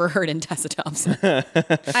Stewart, Amber Heard, and Tessa Thompson.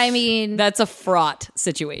 I mean, That's a fraught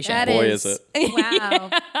situation. that Boy, is is it.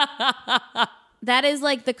 wow. That is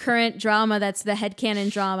like the current drama. That's the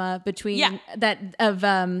headcanon drama between Yeah.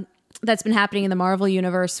 that's been happening in the Marvel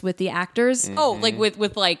universe with the actors. Oh, like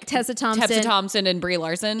with like Tessa Thompson. and Brie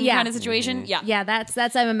Larson Yeah. kind of situation. Yeah. Yeah, that's I'm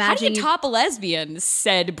How do imagining. you top a lesbian?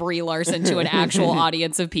 Said Brie Larson to an actual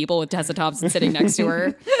audience of people with Tessa Thompson sitting next to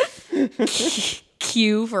her.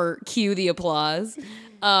 Cue the applause.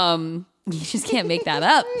 You just can't make that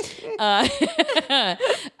up.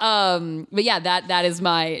 But yeah, that is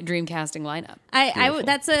my dream casting lineup.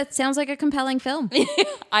 Sounds like a compelling film.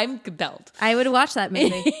 I'm compelled. I would watch that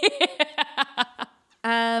movie.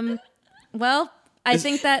 Well, I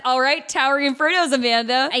think that All right, Towering Infernos,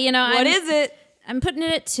 Amanda. What is it? I'm putting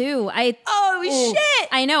it at 2. Oh shit!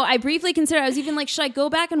 I know. I briefly considered. I was even like, should I go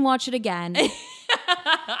back and watch it again?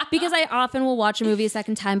 Because I often will watch a movie a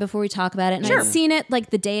second time before we talk about it, and I've seen it like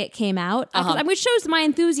the day it came out, which shows my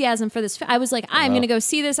enthusiasm for this. I was like, I'm going to go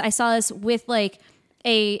see this. I saw this with like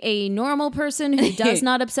a normal person who does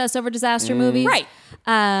not obsess over disaster movies. Right.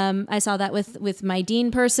 I saw that with my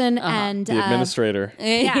dean person and The administrator.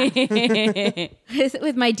 yeah,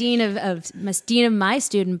 with my dean of my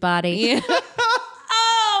student body.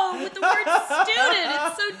 Oh, with the word student,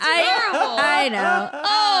 it's so terrible. I know.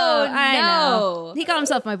 Oh, I know. no. He called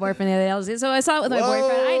himself my boyfriend the other day, so I saw it with my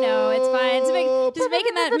boyfriend. I know, it's fine. Just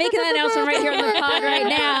making that announcement right here on the pod right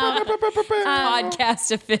now.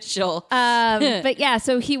 Podcast official. But yeah,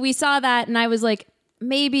 so we saw that, and I was like,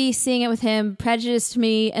 maybe seeing it with him prejudiced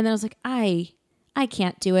me, and then I was like, I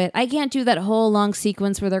can't do it. I can't do that whole long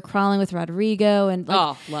sequence where they're crawling with Rodrigo and like,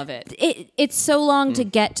 Oh, love it. it's so long to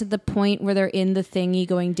get to the point where they're in the thingy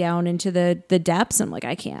going down into the depths. I'm like,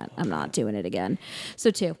 I can't. I'm not doing it again.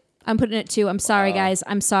 So 2. I'm putting it 2. I'm sorry, guys.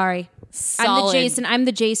 I'm sorry. Solid. I'm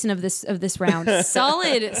the Jason of this round.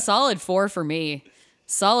 Solid 4 for me.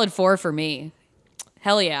 Solid 4 for me.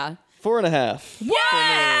 Hell yeah. 4.5.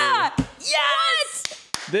 Yeah! Yes!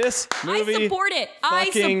 This movie. I support it. I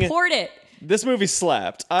fucking- support it. This movie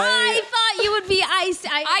slapped. I thought you would be. You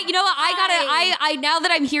know what? I now that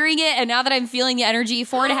I'm hearing it and now that I'm feeling the energy,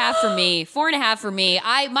 4.5 for me. 4.5 for me.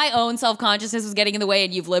 My own self-consciousness was getting in the way,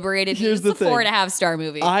 and you've liberated me. Here's It's the a thing. 4.5 star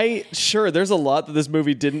movie. There's a lot that this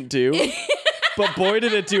movie didn't do, but boy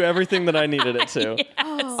did it do everything that I needed it to.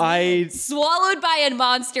 Swallowed by a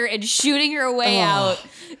monster and shooting your way out.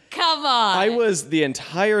 Come on. I was the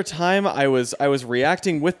entire time I was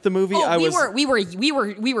reacting with the movie.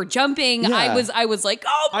 We were jumping. Yeah. I was like,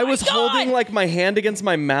 oh my I was God. holding like my hand against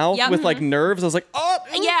my mouth Yep. with like nerves. I was like, oh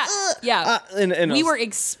Yeah. and We I was, were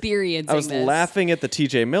experiencing I was this. laughing at the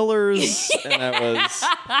TJ Millers, and I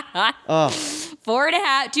was.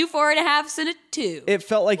 4.5, 2 4.5s and a 2. It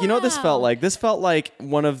felt like, you know what this felt like? This felt like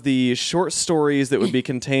one of the short stories that would be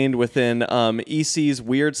contained within EC's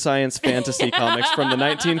weird science fantasy comics from the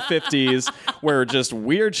 1950s, where just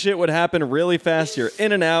weird shit would happen really fast. You're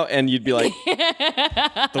in and out, and you'd be like,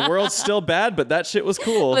 the world's still bad, but that shit was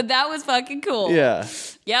cool. But that was fucking cool. Yeah.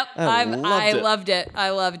 Yep. I loved it. I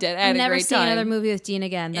loved it. I had a never great see time. another movie with Dean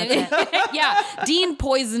again. That's it. Yeah. Dean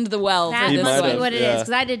poisoned the well for That He this might must one. be have, what it is, yeah.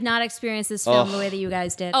 because I did not experience this film the way that you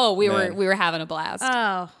guys did. Oh, we Man. were having a blast.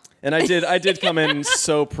 Oh. And I did come in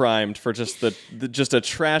so primed for just just a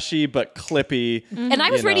trashy but clippy. And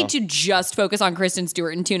I was you ready know. to just focus on Kristen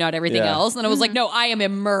Stewart and tune out everything Yeah. else. And I was like, no, I am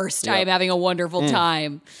immersed. I am having a wonderful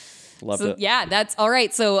time. Loved So it. yeah, that's all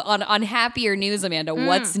right. So on happier news, Amanda,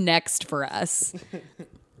 what's next for us?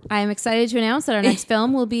 I am excited to announce that our next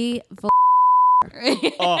film will be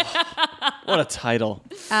What a title.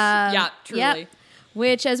 Yeah, truly. Yep.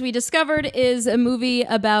 Which, as we discovered, is a movie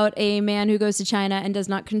about a man who goes to China and does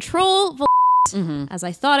not control as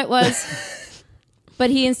I thought it was, but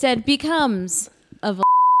he instead becomes a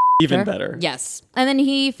Even better. Yes. And then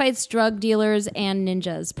he fights drug dealers and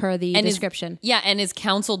ninjas per the description. And is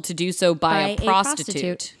counseled to do so by a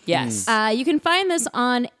prostitute. Yes. You can find this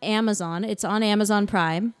on Amazon. It's on Amazon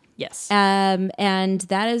Prime. Yes. And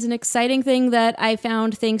that is an exciting thing that I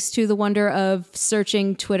found thanks to the wonder of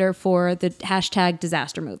searching Twitter for the hashtag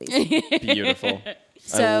disaster movies. Beautiful.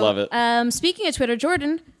 So, I love it. Speaking of Twitter,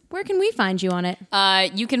 Jordan, where can we find you on it?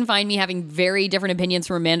 You can find me having very different opinions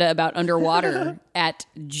from Amanda about Underwater at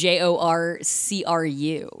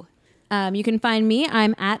JORCRU. You can find me.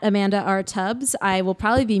 I'm at Amanda R. Tubbs. I will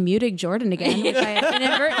probably be muting Jordan again, which I have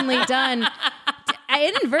inadvertently done. I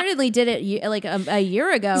inadvertently did it like a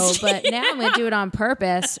year ago, but now I'm going to do it on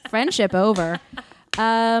purpose. Friendship over.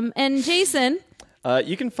 And Jason.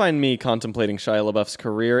 You can find me contemplating Shia LaBeouf's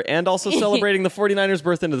career and also celebrating the 49ers'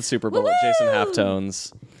 birth into the Super Bowl at Jason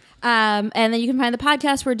Halftones. And then you can find the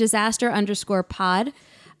podcast. We're disaster_pod.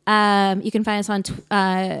 You can find us on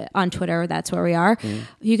Twitter. That's where we are.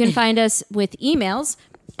 You can find us with emails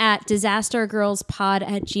at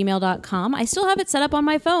disastergirlspod@gmail.com. I still have it set up on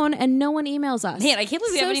my phone and no one emails us. Man, I can't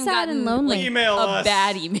believe we haven't even sad gotten and lonely. Email a us.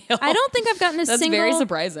 bad email. I don't think I've gotten a That's single very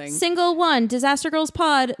surprising. single one. Disaster Girls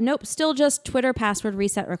Pod. Nope, still just Twitter password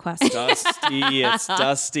reset request. Dusty. It's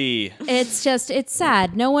Dusty. It's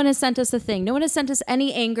sad. No one has sent us a thing. No one has sent us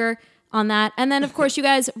any anger on that. And then, of course, you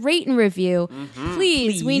guys rate and review.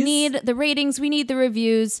 Please. We need the ratings. We need the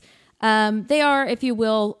reviews. They are, if you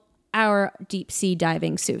will, our deep sea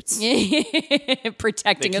diving suits.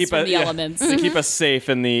 Protecting us from the elements. They keep us safe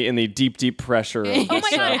in the deep pressure. Of Oh my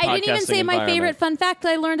God, I didn't even say my favorite fun fact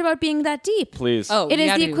that I learned about being that deep. Please. Oh, It you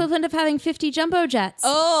is gotta the do- equivalent of having 50 jumbo jets.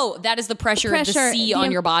 Oh, that is the pressure of the sea on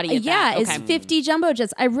your body. At yeah, that. it's Okay. 50 jumbo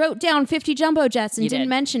jets. I wrote down 50 jumbo jets and You didn't did.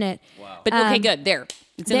 mention it. But okay, good. There.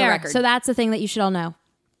 It's in the There. record. So that's the thing that you should all know.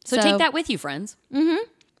 So take that with you, friends.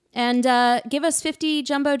 And give us 50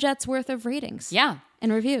 jumbo jets worth of ratings. Yeah.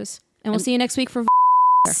 And reviews. And we'll see you next week for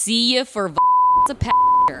See you for a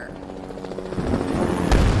pastor.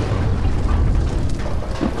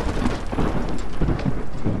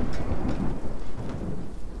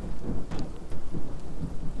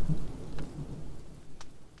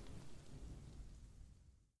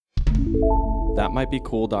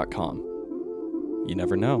 Thatmightbecool.com. You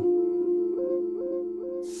never know.